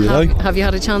time, you know. Have you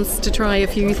had a chance to try a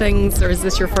few things, or is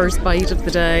this your first bite of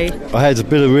the day? I had a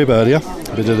bit of rib earlier,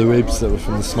 a bit of the ribs that were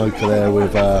from the smoker there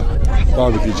with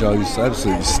barbecue joes.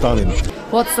 Absolutely stunning.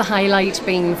 What's the highlight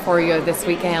been for you this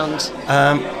weekend?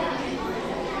 I'm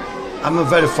a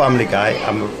very family guy.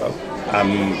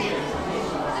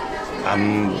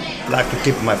 I'm like to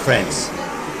keep my friends.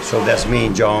 So that's me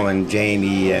and John and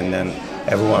Jamie, and then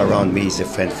everyone around me is a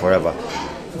friend forever.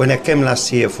 When I came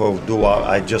last year for Dua,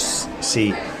 I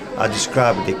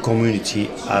described the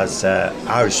community as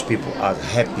Irish people are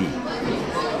happy.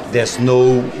 There's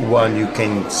no one you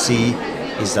can see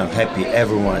is unhappy.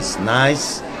 Everyone's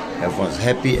nice, everyone's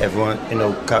happy, everyone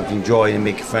can enjoy and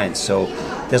make friends. So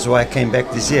that's why I came back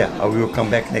this year. I will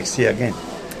come back next year again.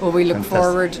 Well, we look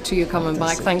forward to you coming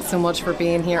back. Thanks so much for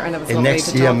being here, and it was lovely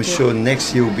next to year, talk I'm to you. sure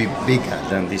next year will be bigger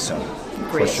than this one.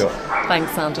 Great. For sure.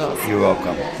 Thanks, Santos. You're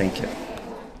welcome. Thank you.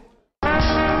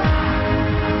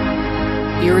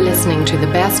 You're listening to the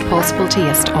best possible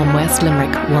taste on West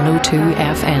Limerick 102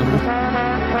 FM.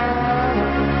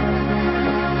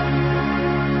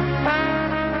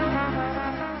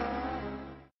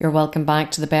 You're welcome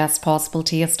back to the best possible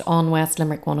taste on West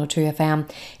Limerick 102 FM.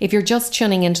 If you're just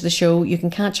tuning into the show, you can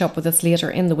catch up with us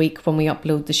later in the week when we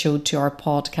upload the show to our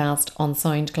podcast on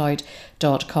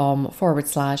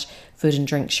soundcloud.com/food and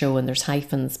drink show, and there's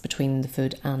hyphens between the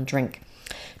food and drink.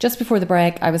 Just before the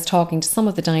break, I was talking to some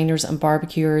of the diners and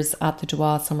barbecuers at the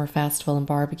Dua Summer Festival and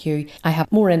Barbecue. I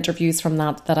have more interviews from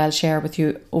that I'll share with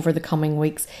you over the coming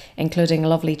weeks, including a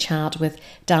lovely chat with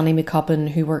Danny McCubbin,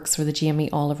 who works for the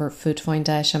Jamie Oliver Food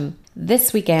Foundation.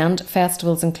 This weekend,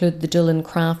 festivals include the Doolan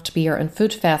Craft Beer and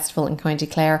Food Festival in County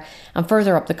Clare, and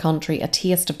further up the country, a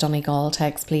Taste of Donegal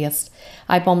takes place.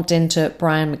 I bumped into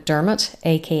Brian McDermott,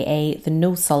 aka the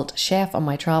No Salt Chef, on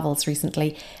my travels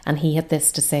recently, and he had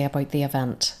this to say about the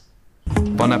event.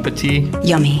 Bon appetit.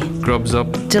 Yummy. Grubs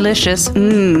up. Delicious.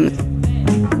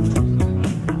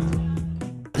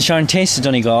 Sean, Taste of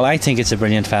Donegal, I think it's a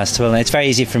brilliant festival. It's very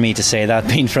easy for me to say that,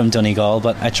 being from Donegal,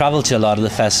 but I travel to a lot of the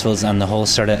festivals and the whole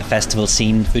sort of festival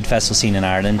scene, food festival scene in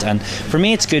Ireland, and for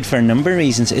me it's good for a number of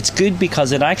reasons. It's good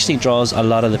because it actually draws a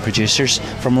lot of the producers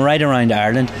from right around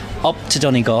Ireland up to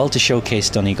Donegal to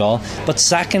showcase Donegal, but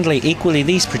secondly, equally,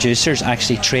 these producers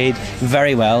actually trade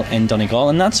very well in Donegal,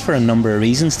 and that's for a number of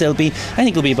reasons. I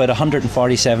think there'll be about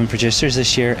 147 producers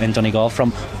this year in Donegal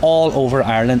from all over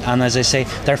Ireland, and as I say,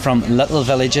 they're from little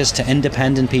villages to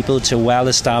independent people to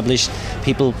well-established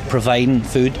people providing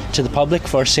food to the public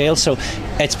for sale. So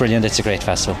it's brilliant. It's a great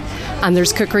festival. And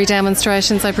there's cookery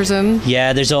demonstrations, I presume?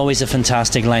 Yeah, there's always a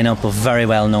fantastic lineup of very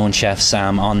well-known chefs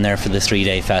on there for the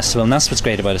 3-day festival, and that's what's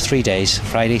great about it. 3 days,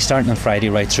 Friday, starting on Friday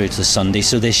right through to the Sunday.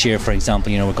 So this year, for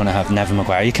example, we're going to have Nevin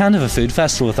Maguire. You can't have a food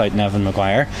festival without Nevin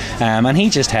Maguire, and he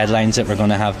just headlines it. We're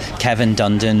going to have Kevin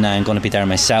Dundon, I'm going to be there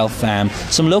myself,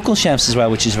 some local chefs as well,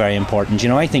 which is very important.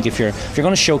 I think if you're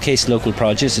going to showcase local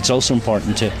produce, it's also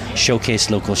important to showcase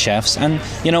local chefs, and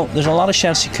there's a lot of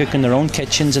chefs who cook in their own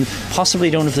kitchens and possibly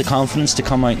don't have the confidence to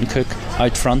come out and cook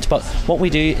out front, but what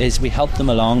we do is we help them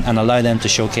along and allow them to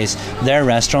showcase their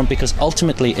restaurant, because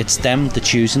ultimately it's them that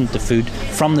choosing the food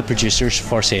from the producers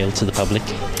for sale to the public.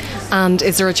 And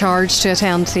is there a charge to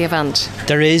attend the event?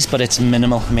 There is, but it's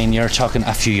minimal. You're talking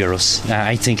a few euros.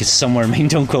 I think it's somewhere,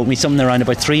 don't quote me, something around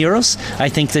about €3, I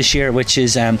think, this year, which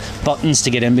is buttons to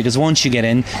get in, because once you get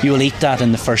in, you will eat that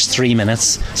in the first 3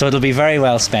 minutes. So it'll be very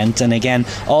well spent. And again,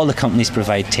 all the companies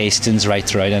provide tastings right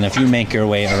throughout. And if you make your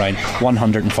way around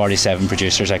 147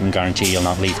 producers, I can guarantee you'll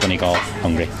not leave Donegal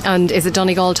hungry. And is it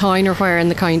Donegal town, or where in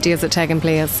the county is it taking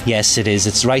place? Yes, it is.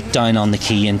 It's right down on the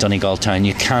quay in Donegal town.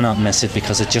 You cannot miss it,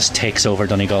 because it just takes over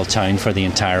Donegal town for the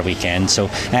entire weekend. So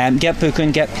get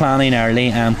booking, get planning early,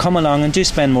 come along and do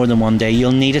spend more than one day.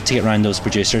 You'll need it to get around those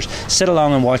producers. Sit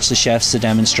along and watch the chefs, the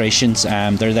demonstrations.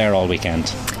 They're there all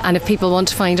weekend. And if people want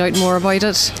to find out more about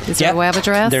it, is there a web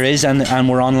address? There is, and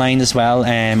we're online as well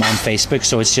on Facebook,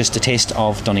 so it's just a Taste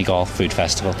of Donegal Food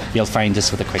Festival. You'll find us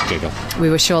with a quick Google.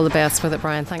 We wish you all the best with it,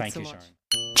 Brian. Thanks so much.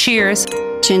 Cheers.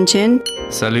 Chin chin.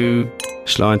 Salut.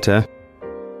 Sláinte.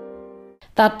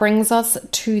 That brings us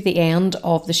to the end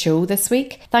of the show this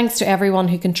week. Thanks to everyone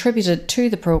who contributed to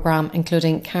the programme,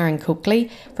 including Karen Coakley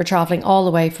for travelling all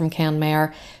the way from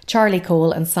Kenmare, Charlie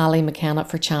Cole and Sally McKenna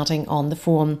for chatting on the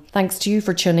phone. Thanks to you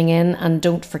for tuning in, and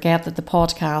don't forget that the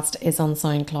podcast is on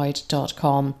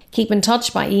soundcloud.com. Keep in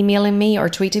touch by emailing me or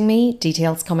tweeting me,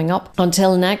 details coming up.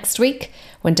 Until next week,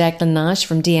 when Declan Nash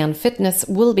from DN Fitness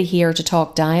will be here to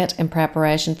talk diet in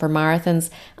preparation for marathons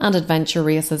and adventure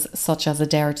races such as a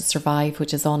Dare to Survive,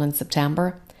 which is on in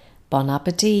September. Bon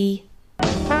appétit!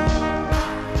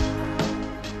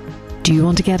 Do you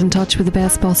want to get in touch with the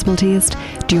Best Possible Taste?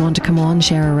 Do you want to come on,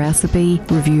 share a recipe,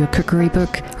 review a cookery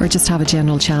book, or just have a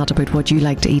general chat about what you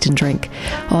like to eat and drink?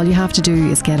 All you have to do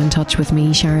is get in touch with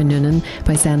me, Sharon Noonan,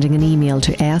 by sending an email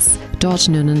to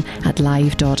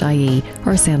s.noonan@live.ie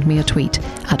or send me a tweet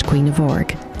 @Queen of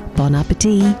Org. Bon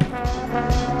appétit!